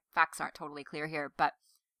York. My facts aren't totally clear here, but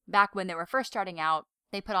back when they were first starting out,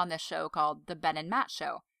 they put on this show called The Ben and Matt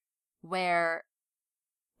Show, where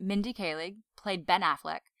Mindy Kaling played Ben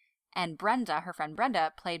Affleck, and Brenda, her friend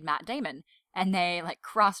Brenda, played Matt Damon. And they like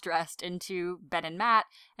cross-dressed into Ben and Matt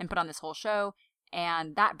and put on this whole show.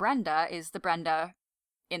 And that Brenda is the Brenda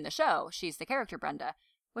in the show. She's the character Brenda,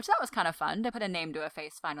 which that was kind of fun to put a name to a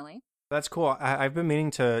face finally. That's cool. I've been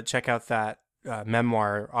meaning to check out that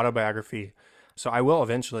memoir, autobiography. So I will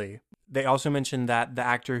eventually. They also mentioned that the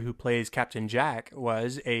actor who plays Captain Jack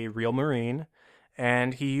was a real Marine,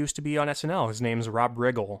 and he used to be on SNL. His name's Rob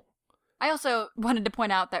Riggle. I also wanted to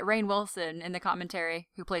point out that Rainn Wilson in the commentary,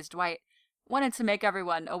 who plays Dwight, wanted to make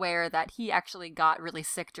everyone aware that he actually got really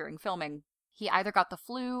sick during filming. He either got the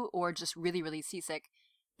flu or just really, really seasick.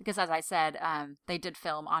 Because as I said, they did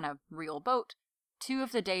film on a real boat. 2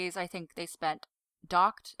 of the days I think they spent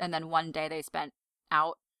docked, and then 1 day they spent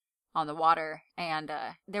out on the water. And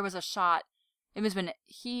there was a shot. It was when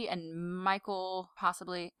he and Michael,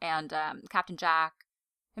 possibly, and Captain Jack,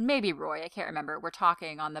 and maybe Roy, I can't remember, were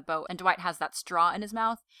talking on the boat, and Dwight has that straw in his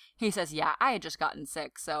mouth. He says, yeah, I had just gotten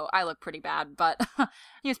sick, so I look pretty bad, but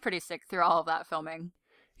he was pretty sick through all of that filming.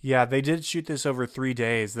 Yeah, they did shoot this over 3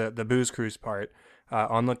 days, the booze cruise part,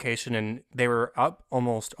 on location, and they were up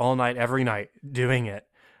almost all night, every night, doing it.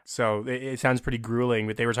 So it sounds pretty grueling,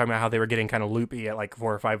 but they were talking about how they were getting kind of loopy at like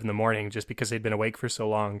 4 or 5 in the morning just because they'd been awake for so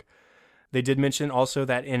long. They did mention also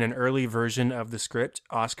that in an early version of the script,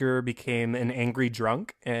 Oscar became an angry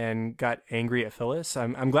drunk and got angry at Phyllis.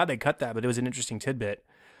 I'm glad they cut that, but it was an interesting tidbit.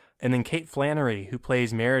 And then Kate Flannery, who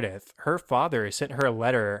plays Meredith, her father sent her a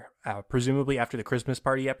letter, presumably after the Christmas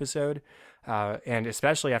party episode, and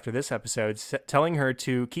especially after this episode, telling her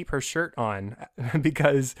to keep her shirt on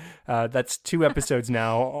because that's 2 episodes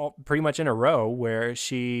now, pretty much in a row, where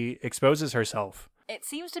she exposes herself. It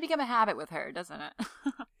seems to become a habit with her, doesn't it?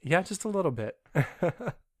 Yeah, just a little bit.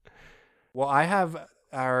 Well, I have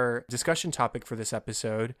our discussion topic for this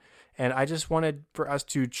episode, and I just wanted for us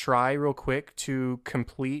to try real quick to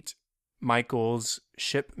complete Michael's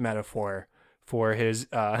ship metaphor for his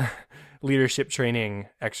leadership training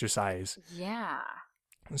exercise. Yeah.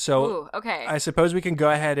 So, Ooh, okay. I suppose we can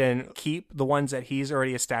go ahead and keep the ones that he's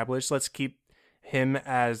already established. Let's keep him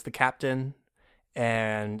as the captain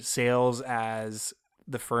and Sails as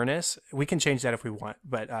the furnace. We can change that if we want,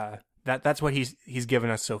 but that's what he's given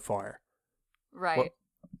us so far. Right.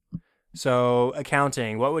 So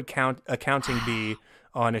accounting, what would accounting be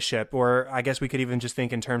on a ship? Or I guess we could even just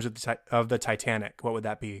think in terms of the Titanic. What would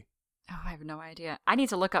that be? Oh, I have no idea. I need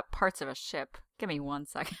to look up parts of a ship. Give me 1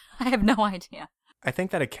 second. I have no idea. I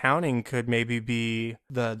think that accounting could maybe be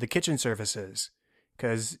the kitchen services,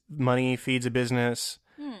 because money feeds a business.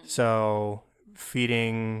 So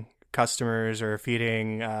feeding customers or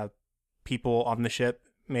feeding people on the ship,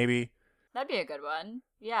 maybe. That'd be a good one.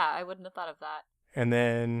 Yeah, I wouldn't have thought of that. And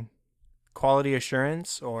then quality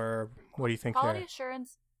assurance, or what do you think Quality there?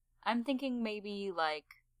 assurance, I'm thinking maybe like,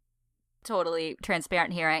 totally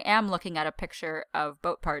transparent here, I am looking at a picture of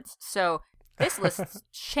boat parts. So this lists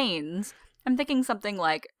chains. I'm thinking something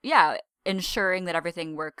like, yeah, ensuring that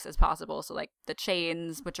everything works as possible. So like the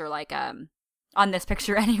chains, which are like on this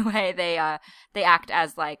picture anyway, they act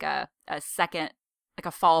as like a second, like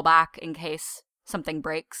a fallback in case something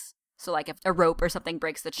breaks. So like if a rope or something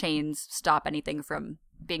breaks, the chains stop anything from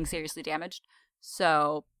being seriously damaged.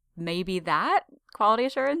 So maybe that quality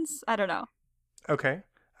assurance. I don't know. Okay.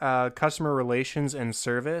 Customer relations and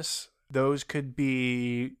service. Those could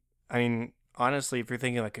be, I mean, honestly, if you're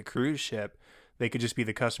thinking like a cruise ship, they could just be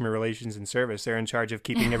the customer relations and service. They're in charge of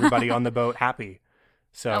keeping everybody on the boat happy.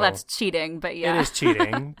 So well, that's cheating, but yeah. It is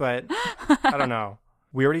cheating, but I don't know.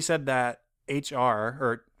 We already said that HR,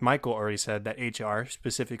 or Michael already said that HR,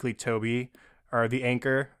 specifically Toby, are the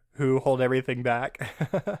anchor who hold everything back.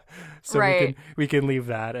 So right. we can leave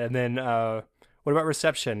that. And then what about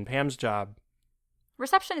reception? Pam's job.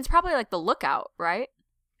 Reception is probably like the lookout, right?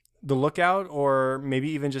 The lookout, or maybe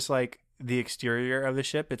even just like the exterior of the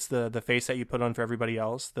ship. It's the face that you put on for everybody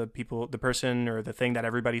else, the person or the thing that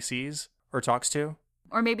everybody sees or talks to.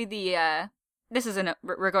 Or maybe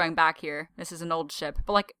we're going back here. This is an old ship,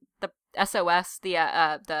 but like the SOS,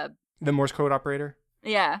 the Morse code operator.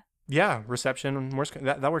 Yeah. Yeah, reception, Morse code.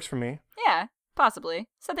 That works for me. Yeah, possibly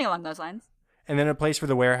something along those lines. And then a place for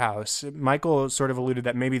the warehouse. Michael sort of alluded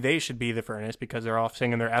that maybe they should be the furnace because they're off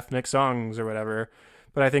singing their ethnic songs or whatever.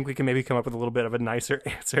 But I think we can maybe come up with a little bit of a nicer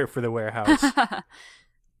answer for the warehouse.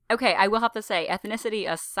 Okay, I will have to say, ethnicity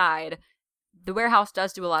aside, the warehouse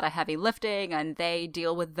does do a lot of heavy lifting and they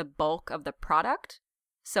deal with the bulk of the product.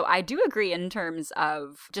 So I do agree in terms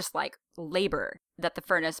of just like labor that the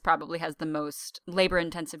furnace probably has the most labor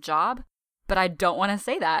intensive job. But I don't want to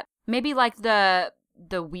say that. Maybe like the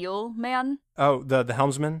wheel man. Oh, the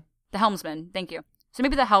helmsman? The helmsman, thank you. So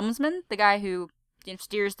maybe the helmsman, the guy who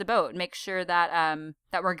steers the boat, makes sure that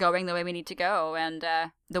that we're going the way we need to go, and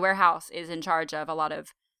the warehouse is in charge of a lot of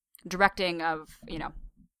directing of,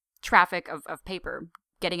 traffic of paper,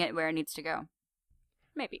 getting it where it needs to go.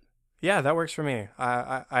 Maybe. Yeah, that works for me.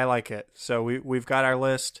 I like it. So we've got our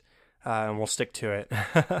list, and we'll stick to it.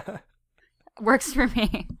 Works for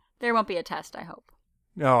me. There won't be a test, I hope.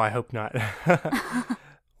 No, I hope not.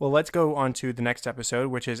 Well, let's go on to the next episode,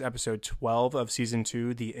 which is episode 12 of season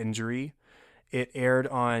 2, The Injury. It aired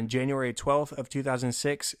on January 12th of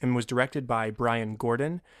 2006 and was directed by Brian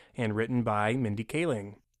Gordon and written by Mindy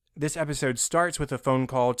Kaling. This episode starts with a phone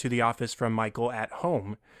call to the office from Michael at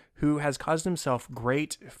home, who has caused himself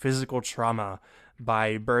great physical trauma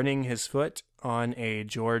by burning his foot on a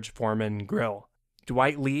George Foreman grill.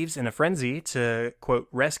 Dwight leaves in a frenzy to, quote,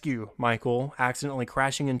 rescue Michael, accidentally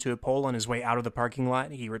crashing into a pole on his way out of the parking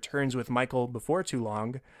lot. He returns with Michael before too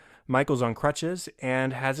long. Michael's on crutches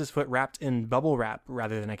and has his foot wrapped in bubble wrap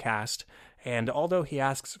rather than a cast, And although he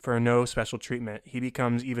asks for no special treatment, he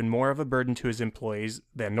becomes even more of a burden to his employees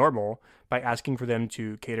than normal by asking for them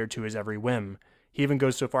to cater to his every whim. He even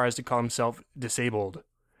goes so far as to call himself disabled.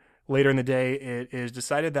 Later in the day, it is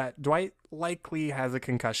decided that Dwight likely has a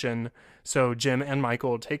concussion, so Jim and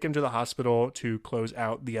Michael take him to the hospital to close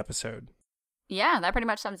out the episode. Yeah, that pretty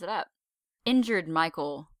much sums it up. Injured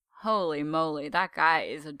Michael. Holy moly, that guy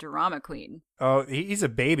is a drama queen. Oh, he's a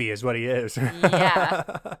baby is what he is. Yeah.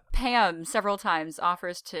 Pam several times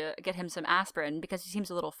offers to get him some aspirin because he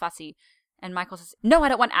seems a little fussy. And Michael says, no, I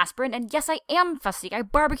don't want aspirin. And yes, I am fussy. I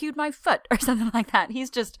barbecued my foot or something like that.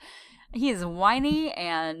 He is whiny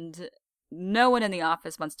and no one in the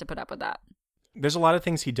office wants to put up with that. There's a lot of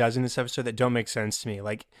things he does in this episode that don't make sense to me.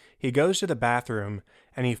 Like, he goes to the bathroom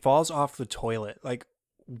and he falls off the toilet. Like,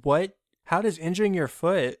 what? How does injuring your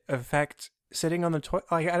foot affect sitting on the toilet?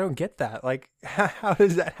 Like, I don't get that. Like, how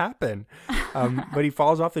does that happen? But he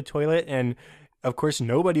falls off the toilet, and of course,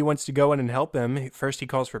 nobody wants to go in and help him. First, he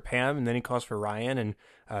calls for Pam, and then he calls for Ryan,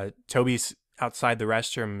 and Toby's outside the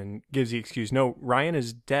restroom and gives the excuse, no, Ryan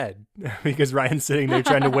is dead, because Ryan's sitting there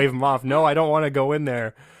trying to wave him off. No, I don't want to go in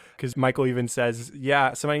there. Because Michael even says,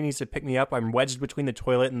 yeah, somebody needs to pick me up. I'm wedged between the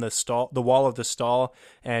toilet and the wall of the stall,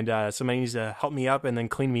 and somebody needs to help me up and then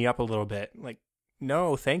clean me up a little bit. Like,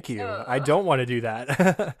 no, thank you. I don't want to do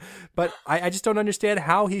that. But I just don't understand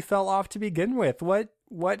how he fell off to begin with.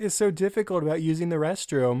 What is so difficult about using the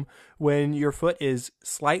restroom when your foot is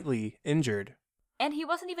slightly injured? And he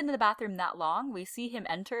wasn't even in the bathroom that long. We see him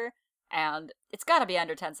enter, and it's got to be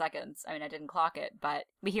under 10 seconds. I mean, I didn't clock it, but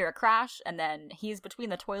we hear a crash, and then he's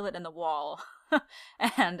between the toilet and the wall.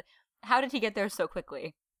 And how did he get there so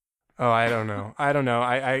quickly? Oh, I don't know.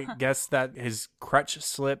 I guess that his crutch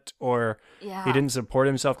slipped, or he didn't support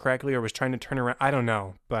himself correctly, or was trying to turn around. I don't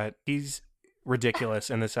know, but he's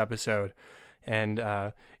ridiculous in this episode. And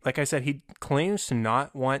like I said, he claims to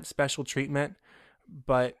not want special treatment,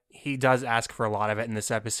 but he does ask for a lot of it in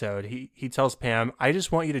this episode. He tells Pam, I just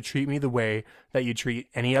want you to treat me the way that you treat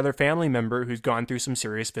any other family member who's gone through some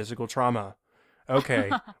serious physical trauma. Okay,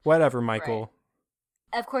 whatever, Michael.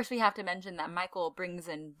 Right. Of course, we have to mention that Michael brings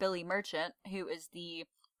in Billy Merchant, who is the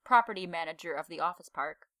property manager of the office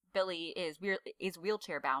park. Billy is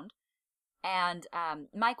wheelchair bound, and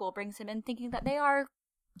Michael brings him in thinking that they are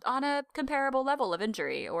on a comparable level of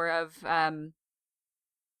injury or of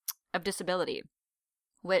disability,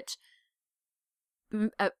 which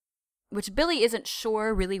Billy isn't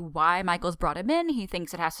sure really why Michael's brought him in. He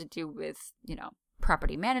thinks it has to do with,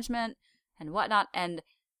 property management and whatnot, and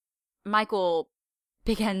Michael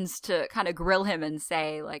begins to kind of grill him and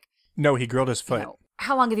say, like... No, he grilled his foot.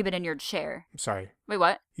 How long have you been in your chair? Sorry. Wait,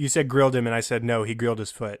 what? You said grilled him, and I said no, he grilled his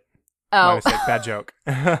foot. Oh. Bad joke.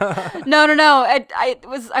 No.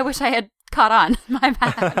 I wish I had caught on. My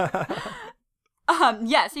bad.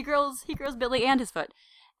 Yes, he grills Billy and his foot.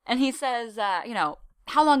 And he says,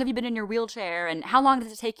 how long have you been in your wheelchair? And how long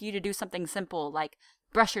does it take you to do something simple like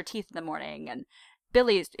brush your teeth in the morning? And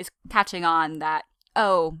Billy is catching on that,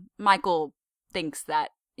 Michael thinks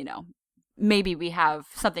that, maybe we have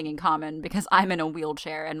something in common because I'm in a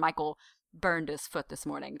wheelchair and Michael burned his foot this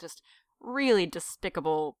morning. Just really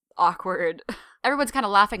despicable, awkward. Everyone's kind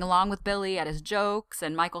of laughing along with Billy at his jokes,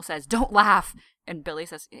 and Michael says, don't laugh. And Billy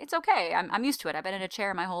says, it's okay. I'm used to it. I've been in a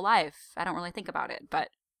chair my whole life. I don't really think about it. But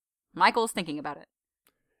Michael's thinking about it.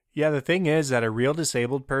 Yeah, the thing is that a real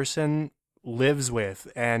disabled person lives with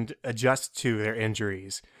and adjusts to their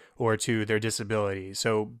injuries or to their disability.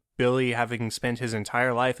 So Billy, having spent his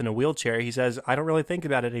entire life in a wheelchair, he says, I don't really think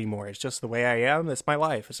about it anymore. It's just the way I am. It's my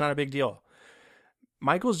life. It's not a big deal.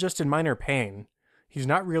 Michael's just in minor pain. He's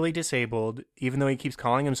not really disabled, even though he keeps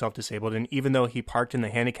calling himself disabled, and even though he parked in the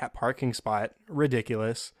handicapped parking spot.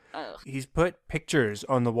 Ridiculous. Ugh. He's put pictures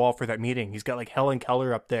on the wall for that meeting. He's got like Helen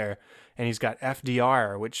Keller up there, and he's got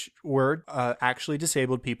FDR, which were actually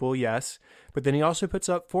disabled people, yes. But then he also puts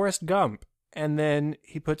up Forrest Gump, and then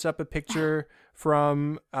he puts up a picture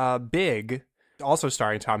from Big, also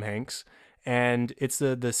starring Tom Hanks, and it's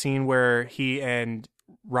the scene where he and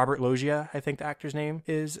Robert Loggia, I think the actor's name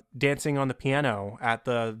is, dancing on the piano at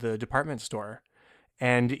the department store.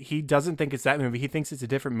 And he doesn't think it's that movie. He thinks it's a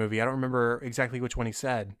different movie. I don't remember exactly which one he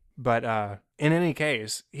said. But in any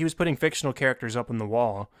case, he was putting fictional characters up on the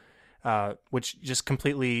wall, which just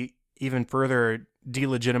completely even further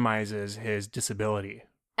delegitimizes his disability.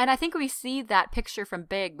 And I think we see that picture from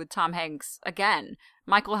Big with Tom Hanks again.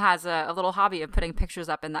 Michael has a little hobby of putting pictures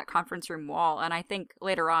up in that conference room wall. And I think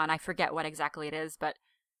later on, I forget what exactly it is, but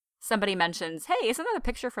somebody mentions, hey, isn't that a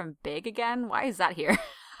picture from Big again? Why is that here?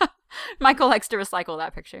 Michael likes to recycle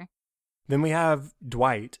that picture. Then we have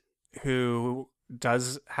Dwight, who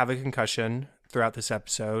does have a concussion throughout this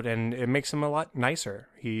episode, and it makes him a lot nicer.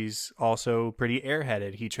 He's also pretty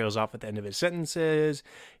airheaded. He trails off at the end of his sentences.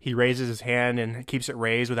 He raises his hand and keeps it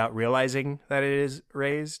raised without realizing that it is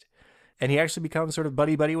raised. And he actually becomes sort of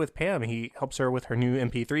buddy-buddy with Pam. He helps her with her new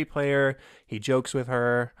MP3 player. He jokes with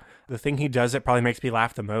her. The thing he does that probably makes me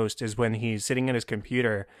laugh the most is when he's sitting at his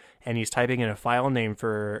computer and he's typing in a file name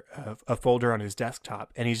for a folder on his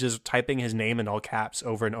desktop. And he's just typing his name in all caps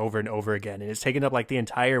over and over and over again. And it's taking up like the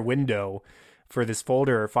entire window for this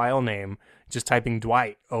folder or file name, just typing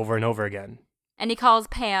Dwight over and over again. And he calls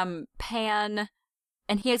Pam Pan.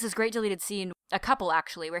 And he has this great deleted scene, a couple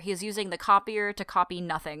actually, where he's using the copier to copy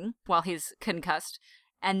nothing while he's concussed.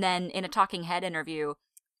 And then in a talking head interview,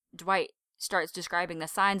 Dwight starts describing the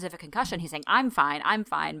signs of a concussion. He's saying, I'm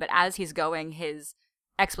fine. But as he's going, his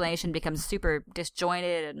explanation becomes super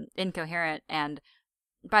disjointed and incoherent. And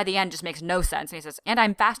by the end, just makes no sense. And he says, and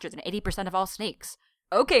I'm faster than 80% of all snakes.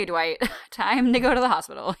 Okay, Dwight, time to go to the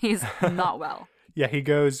hospital. He's not well. Yeah, he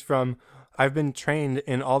goes from, I've been trained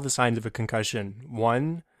in all the signs of a concussion.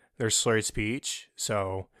 1, there's slurred speech.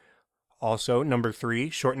 So also, number 3,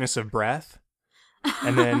 shortness of breath.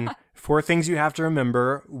 And then 4 things you have to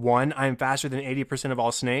remember. 1, I'm faster than 80% of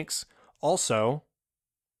all snakes. Also,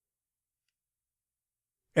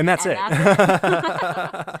 and that's it.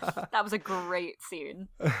 That was a great scene.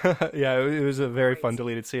 Yeah, it was a very fun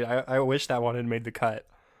deleted scene. I wish that one had made the cut.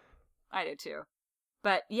 I did too.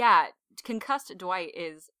 But yeah, concussed Dwight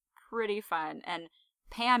is pretty fun. And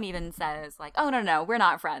Pam even says, like, oh, no, we're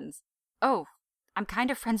not friends. Oh, I'm kind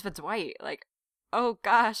of friends with Dwight. Like, oh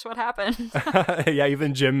gosh, what happened? Yeah,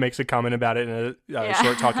 even Jim makes a comment about it in a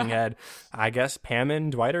short talking head. I guess Pam and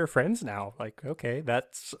Dwight are friends now. Like, okay,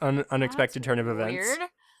 that's an unexpected turn of events. Weird.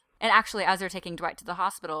 And actually, as they're taking Dwight to the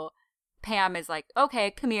hospital, Pam is like,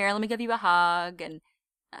 okay, come here, let me give you a hug. And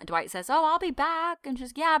Dwight says, oh, I'll be back. And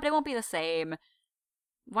she's, yeah, but it won't be the same.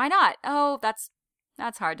 Why not? Oh, that's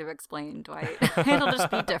hard to explain, Dwight. It'll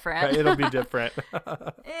just be different. It'll be different.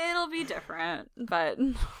 It'll be different, but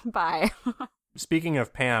bye. Speaking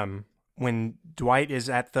of Pam, when Dwight is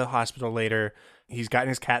at the hospital later, he's gotten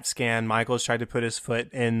his CAT scan. Michael's tried to put his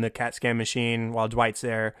foot in the CAT scan machine while Dwight's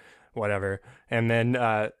there. Whatever. And then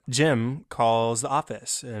Jim calls the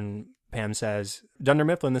office and Pam says, Dunder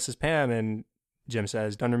Mifflin, this is Pam. And Jim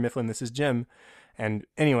says, Dunder Mifflin, this is Jim. And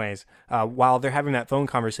anyways, while they're having that phone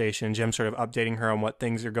conversation, Jim's sort of updating her on what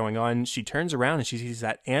things are going on. She turns around and she sees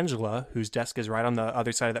that Angela, whose desk is right on the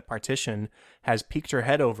other side of that partition, has peeked her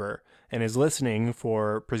head over and is listening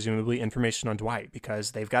for presumably information on Dwight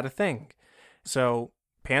because they've got a thing. So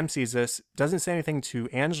Pam sees this, doesn't say anything to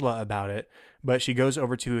Angela about it, but she goes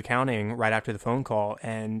over to accounting right after the phone call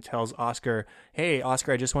and tells Oscar, hey,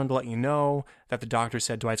 Oscar, I just wanted to let you know that the doctor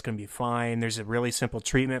said Dwight's going to be fine. There's a really simple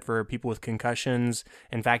treatment for people with concussions.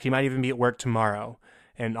 In fact, he might even be at work tomorrow.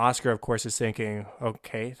 And Oscar, of course, is thinking,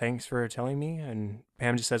 okay, thanks for telling me. And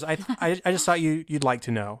Pam just says, I just thought you'd like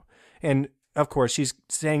to know. And of course, she's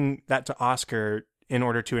saying that to Oscar in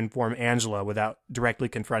order to inform Angela without directly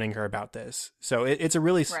confronting her about this. So it's a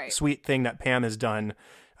really sweet thing that Pam has done,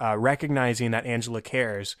 recognizing that Angela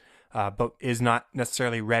cares, but is not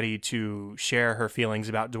necessarily ready to share her feelings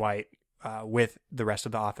about Dwight with the rest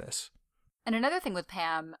of the office. And another thing with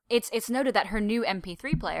Pam, it's noted that her new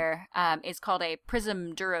MP3 player is called a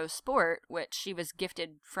Prism Duro Sport, which she was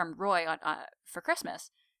gifted from Roy for Christmas.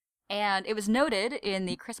 And it was noted in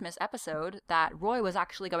the Christmas episode that Roy was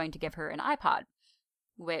actually going to give her an iPod,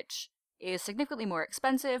 which is significantly more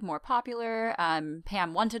expensive, more popular.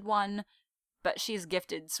 Pam wanted one, but she's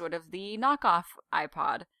gifted sort of the knockoff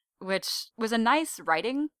iPod, which was a nice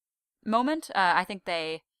writing moment. I think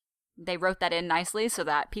they wrote that in nicely so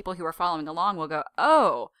that people who are following along will go,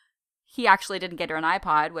 oh, he actually didn't get her an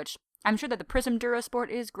iPod, which I'm sure that the Prism Duro Sport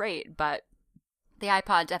is great, but the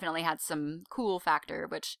iPod definitely had some cool factor,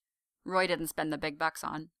 which Roy didn't spend the big bucks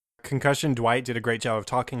on. Concussion Dwight did a great job of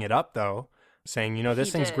talking it up, though, saying,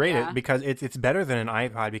 this thing's great because it's better than an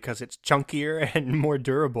iPod because it's chunkier and more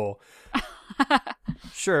durable.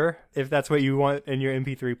 Sure, if that's what you want in your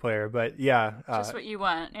MP3 player, but yeah. Just what you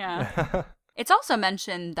want, yeah. It's also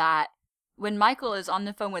mentioned that when Michael is on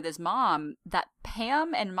the phone with his mom, that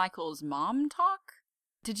Pam and Michael's mom talk.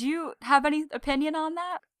 Did you have any opinion on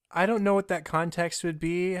that? I don't know what that context would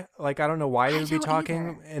be. Like, I don't know why they would be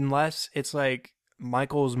talking unless it's like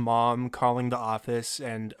Michael's mom calling the office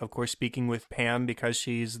and, of course, speaking with Pam because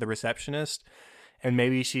she's the receptionist. And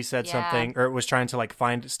maybe she said something or was trying to, like,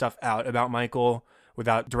 find stuff out about Michael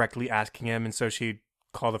without directly asking him. And so she'd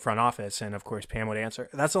call the front office and, of course, Pam would answer.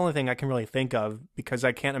 That's the only thing I can really think of because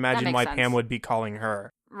I can't imagine why Pam would be calling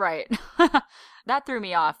her. Right. That threw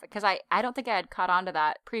me off because I don't think I had caught on to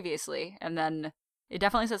that previously. And then it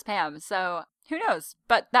definitely says Pam. So who knows?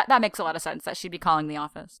 But that makes a lot of sense that she'd be calling the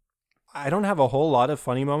office. I don't have a whole lot of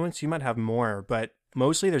funny moments. You might have more, but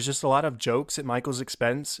mostly there's just a lot of jokes at Michael's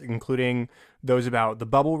expense, including those about the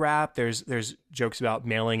bubble wrap. There's jokes about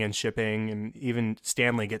mailing and shipping, and even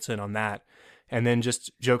Stanley gets in on that. And then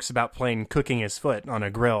just jokes about playing cooking his foot on a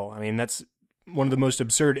grill. I mean, that's one of the most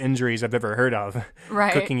absurd injuries I've ever heard of.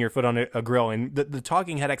 Right. Cooking your foot on a grill. And the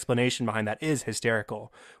talking head explanation behind that is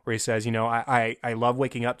hysterical, where he says, I love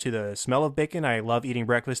waking up to the smell of bacon. I love eating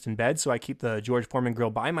breakfast in bed. So I keep the George Foreman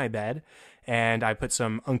grill by my bed and I put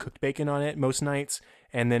some uncooked bacon on it most nights.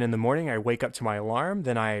 And then in the morning, I wake up to my alarm.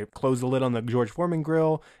 Then I close the lid on the George Foreman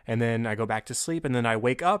grill, and then I go back to sleep. And then I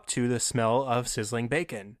wake up to the smell of sizzling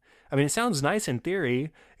bacon. I mean, it sounds nice in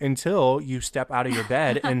theory until you step out of your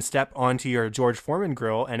bed and step onto your George Foreman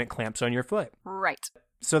grill and it clamps on your foot. Right.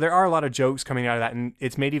 So there are a lot of jokes coming out of that, and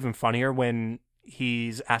it's made even funnier when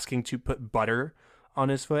he's asking to put butter on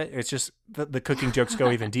his foot. It's just the cooking jokes go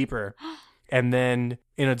even deeper. And then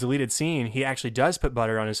in a deleted scene, he actually does put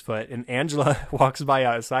butter on his foot, and Angela walks by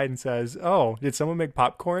outside and says, "Oh, did someone make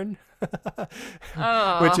popcorn?"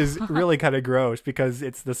 Oh. Which is really kind of gross because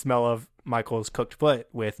it's the smell of Michael's cooked foot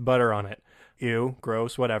with butter on it. Ew,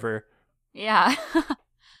 gross, whatever. Yeah.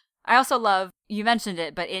 I also love, you mentioned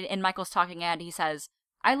it, but in Michael's talking ad, he says,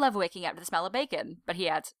 "I love waking up to the smell of bacon," but he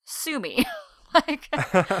adds, "Sue me."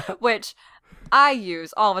 Which I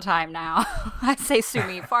use all the time now. I say sue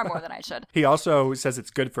me far more than I should. He also says it's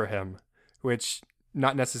good for him, which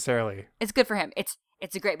not necessarily. It's good for him. It's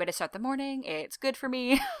a great way to start the morning. It's good for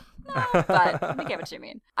me. No, but we get what you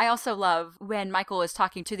mean. I also love when Michael is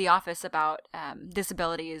talking to the office about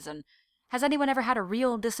disabilities and has anyone ever had a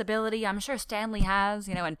real disability? I'm sure Stanley has,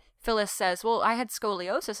 and Phyllis says, "Well, I had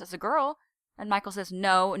scoliosis as a girl." And Michael says,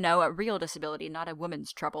 no, a real disability, not a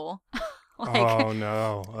woman's trouble. Oh,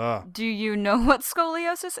 no. Ugh. Do you know what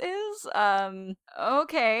scoliosis is?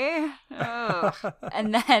 Okay. Ugh.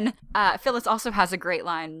 And then Phyllis also has a great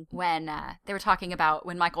line when they were talking about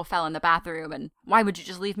when Michael fell in the bathroom and why would you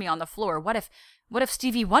just leave me on the floor? What if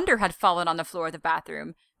Stevie Wonder had fallen on the floor of the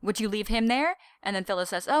bathroom? Would you leave him there? And then Phyllis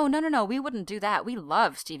says, "Oh, no, we wouldn't do that. We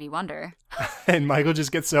love Stevie Wonder." And Michael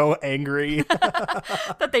just gets so angry.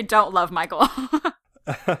 That they don't love Michael.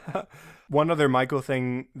 One other Michael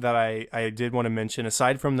thing that I did want to mention,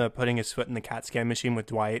 aside from the putting his foot in the CAT scan machine with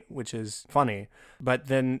Dwight, which is funny, but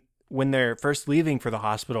then when they're first leaving for the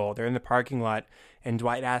hospital, they're in the parking lot, and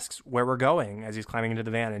Dwight asks where we're going as he's climbing into the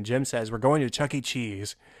van, and Jim says, "We're going to Chuck E.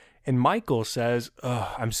 Cheese." And Michael says,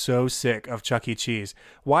 "Ugh, I'm so sick of Chuck E. Cheese."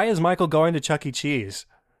 Why is Michael going to Chuck E. Cheese?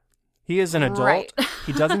 He is an adult. Right.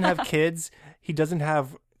 He doesn't have kids. He doesn't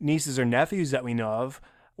have nieces or nephews that we know of.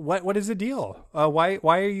 What is the deal? Why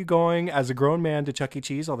are you going as a grown man to Chuck E.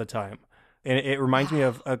 Cheese all the time? And it reminds me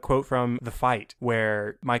of a quote from The Fight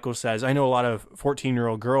where Michael says, "I know a lot of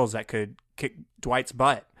 14-year-old girls that could kick Dwight's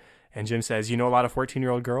butt." And Jim says, "You know a lot of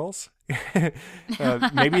 14-year-old girls?"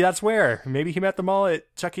 Maybe that's where. Maybe he met them all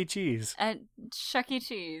at Chuck E. Cheese. At Chuck E.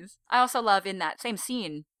 Cheese. I also love in that same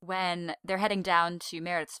scene when they're heading down to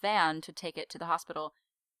Meredith's van to take it to the hospital,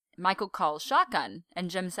 Michael calls shotgun, and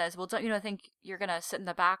Jim says, "Well, don't you think you're going to sit in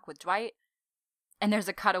the back with Dwight?" And there's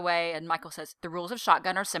a cutaway, and Michael says, "The rules of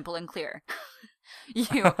shotgun are simple and clear."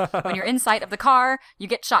 When you're in sight of the car, you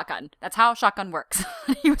get shotgun. That's how shotgun works.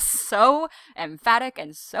 He was so emphatic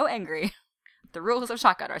and so angry. The rules of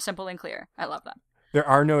shotgun are simple and clear. I love that. There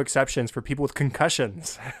are no exceptions for people with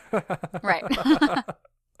concussions. Right.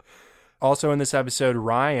 Also in this episode,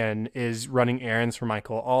 Ryan is running errands for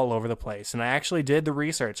Michael all over the place. And I actually did the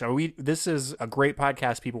research. This is a great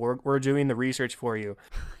podcast, people. We're doing the research for you.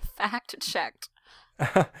 Fact checked.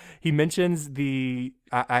 He mentions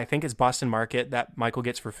I think it's Boston Market that Michael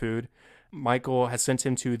gets for food. Michael has sent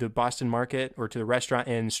him to the Boston Market or to the restaurant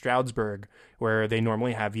in Stroudsburg where they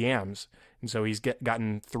normally have yams. And so he's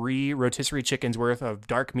gotten 3 rotisserie chickens worth of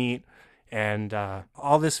dark meat and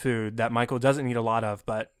all this food that Michael doesn't eat a lot of,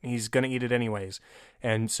 but he's going to eat it anyways.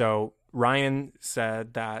 And so Ryan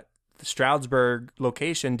said that the Stroudsburg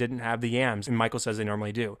location didn't have the yams, and Michael says they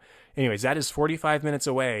normally do. Anyways, that is 45 minutes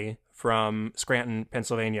away from Scranton,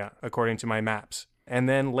 Pennsylvania, according to my maps. And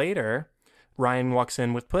then later, Ryan walks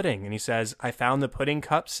in with pudding, and he says, "I found the pudding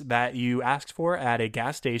cups that you asked for at a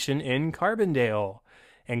gas station in Carbondale."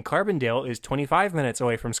 And Carbondale is 25 minutes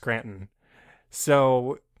away from Scranton.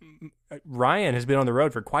 So Ryan has been on the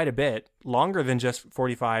road for quite a bit, longer than just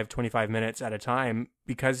 25 minutes at a time,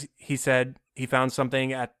 because he said he found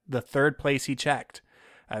something at the 3rd place he checked.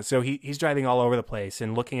 So he's driving all over the place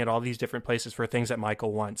and looking at all these different places for things that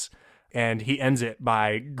Michael wants. And he ends it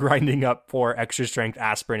by grinding up 4 extra strength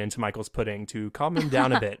aspirin into Michael's pudding to calm him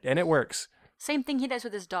down a bit. And it works. Same thing he does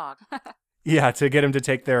with his dog. Yeah, to get him to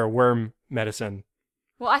take their worm medicine.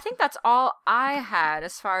 Well, I think that's all I had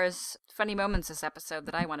as far as funny moments this episode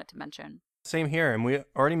that I wanted to mention. Same here. And we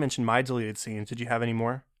already mentioned my deleted scenes. Did you have any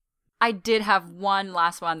more? I did have one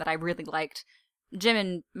last one that I really liked. Jim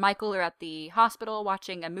and Michael are at the hospital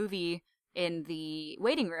watching a movie in the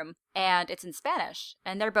waiting room, and it's in Spanish.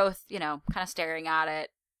 And they're both, kind of staring at it,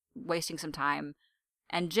 wasting some time.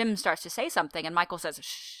 And Jim starts to say something, and Michael says,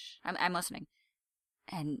 "Shh, I'm listening."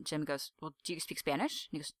 And Jim goes, "Well, do you speak Spanish?"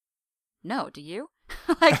 And he goes, "No, do you?"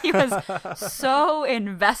 Like, he was so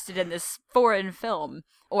invested in this foreign film,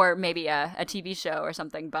 or maybe a TV show or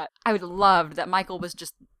something. But I would loved that Michael was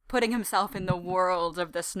just putting himself in the world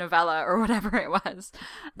of this novella or whatever it was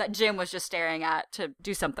that Jim was just staring at to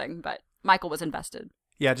do something, but Michael was invested.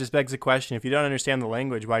 Yeah, it just begs the question, if you don't understand the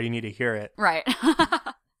language, why do you need to hear it? Right.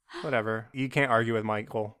 Whatever. You can't argue with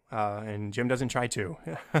Michael, and Jim doesn't try to.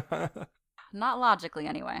 Not logically,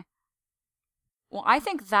 anyway. Well, I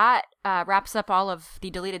think that wraps up all of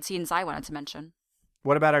the deleted scenes I wanted to mention.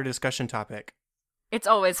 What about our discussion topic? It's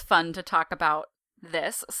always fun to talk about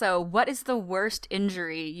this. So, what is the worst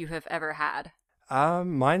injury you have ever had?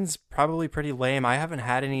 Mine's probably pretty lame. I haven't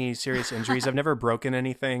had any serious injuries. I've never broken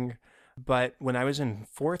anything. But when I was in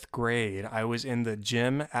 4th grade, I was in the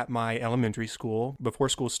gym at my elementary school before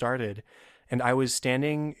school started. And I was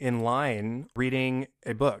standing in line reading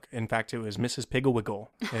a book. In fact, it was Mrs. Pigglewiggle,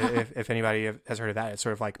 if anybody has heard of that. It's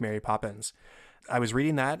sort of like Mary Poppins. I was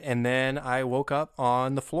reading that, and then I woke up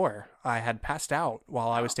on the floor. I had passed out while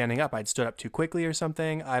I was standing up. I'd stood up too quickly or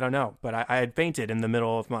something. I don't know. But I had fainted in the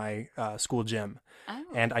middle of my school gym. Oh.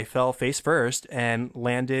 And I fell face first and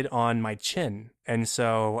landed on my chin. And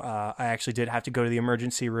so I actually did have to go to the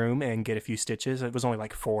emergency room and get a few stitches. It was only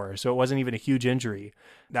like 4, so it wasn't even a huge injury.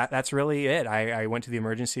 That's really it. I went to the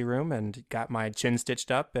emergency room and got my chin stitched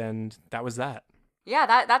up, and that was that. Yeah,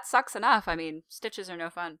 that sucks enough. I mean, stitches are no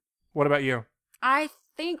fun. What about you? I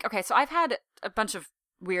think, okay, so I've had a bunch of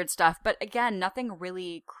weird stuff, but again, nothing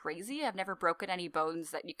really crazy. I've never broken any bones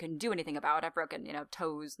that you can do anything about. I've broken,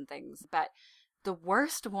 toes and things, but the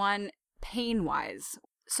worst one, pain-wise.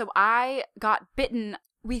 So I got bitten,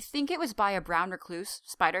 we think it was by a brown recluse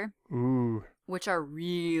spider. Ooh. Which are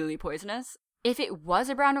really poisonous. If it was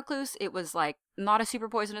a brown recluse, it was like not a super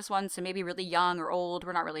poisonous one, so maybe really young or old.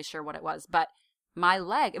 We're not really sure what it was, but my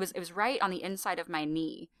leg, it was right on the inside of my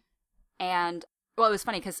knee. And, well, it was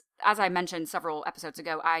funny because, as I mentioned several episodes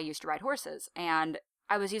ago, I used to ride horses, and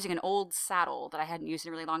I was using an old saddle that I hadn't used in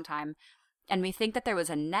a really long time, and we think that there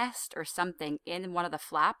was a nest or something in one of the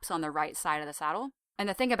flaps on the right side of the saddle. And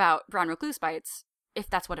the thing about brown recluse bites, if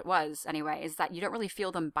that's what it was anyway, is that you don't really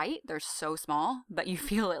feel them bite. They're so small, but you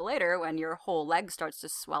feel it later when your whole leg starts to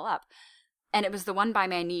swell up. And it was the one by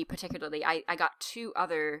my knee particularly. I got 2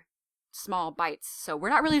 other small bites, so we're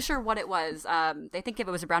not really sure what it was. They think if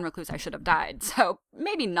it was a brown recluse, I should have died. So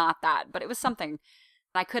maybe not that, but it was something.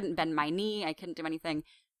 I couldn't bend my knee. I couldn't do anything.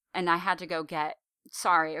 And I had to go get,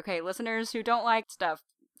 sorry, okay, listeners who don't like stuff,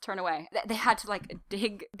 turn away. They had to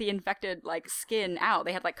dig the infected skin out.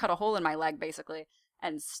 They had cut a hole in my leg basically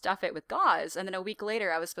and stuff it with gauze. And then a week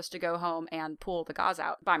later, I was supposed to go home and pull the gauze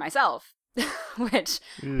out by myself. Which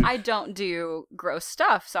I don't do gross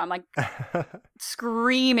stuff, so I'm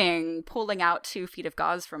screaming, pulling out 2 feet of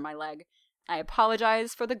gauze from my leg. I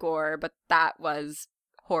apologize for the gore, but that was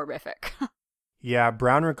horrific. Yeah,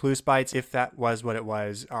 brown recluse bites, if that was what it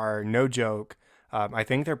was, are no joke. I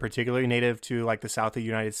think they're particularly native to the south of the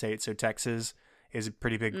United States, so Texas is a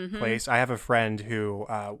pretty big place. I have a friend who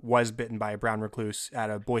was bitten by a brown recluse at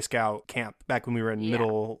a Boy Scout camp back when we were in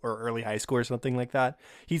middle or early high school or something like that.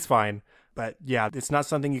 He's fine. But yeah, it's not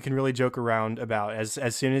something you can really joke around about.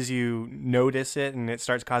 As soon as you notice it and it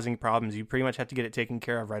starts causing problems, you pretty much have to get it taken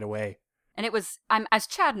care of right away. And it was, as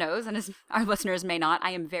Chad knows, and as our listeners may not,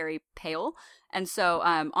 I am very pale. And so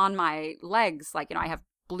on my legs, I have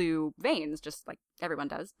blue veins, just like everyone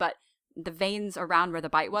does. But the veins around where the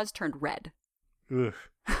bite was turned red. Ugh.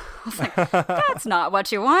 I was that's not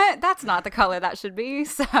what you want. That's not the color that should be.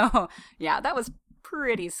 So yeah, that was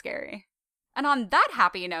pretty scary. And on that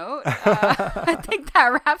happy note, I think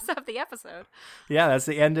that wraps up the episode. Yeah, that's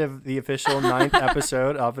the end of the official 9th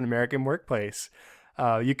episode of An American Workplace.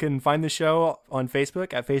 You can find the show on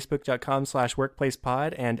Facebook at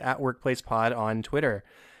facebook.com/workplacepod and at workplacepod on Twitter.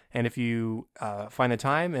 And if you find the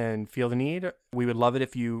time and feel the need, we would love it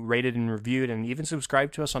if you rated and reviewed and even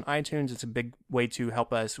subscribe to us on iTunes. It's a big way to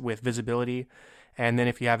help us with visibility. And then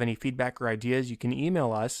if you have any feedback or ideas, you can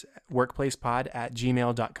email us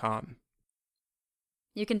workplacepod@gmail.com.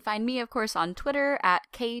 You can find me, of course, on Twitter at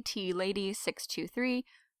KTLady623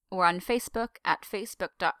 or on Facebook at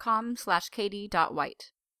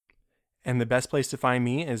facebook.com/katie.white. And the best place to find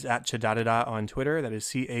me is at Chadadada on Twitter. That is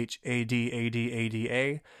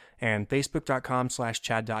CHADADADA. And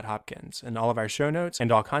facebook.com/chad.hopkins. And all of our show notes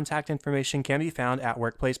and all contact information can be found at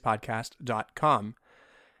workplacepodcast.com.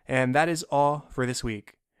 And that is all for this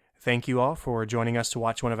week. Thank you all for joining us to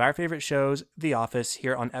watch one of our favorite shows, The Office,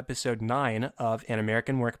 here on episode 9 of An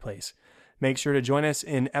American Workplace. Make sure to join us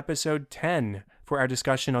in episode 10 for our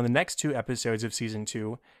discussion on the next 2 episodes of season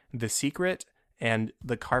 2, The Secret and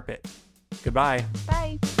The Carpet. Goodbye.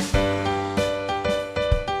 Bye.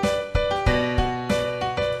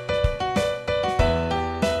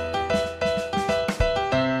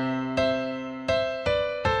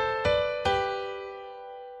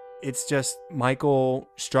 It's just Michael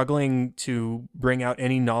struggling to bring out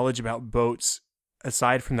any knowledge about boats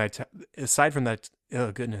aside from that.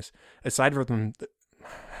 Oh goodness! Aside from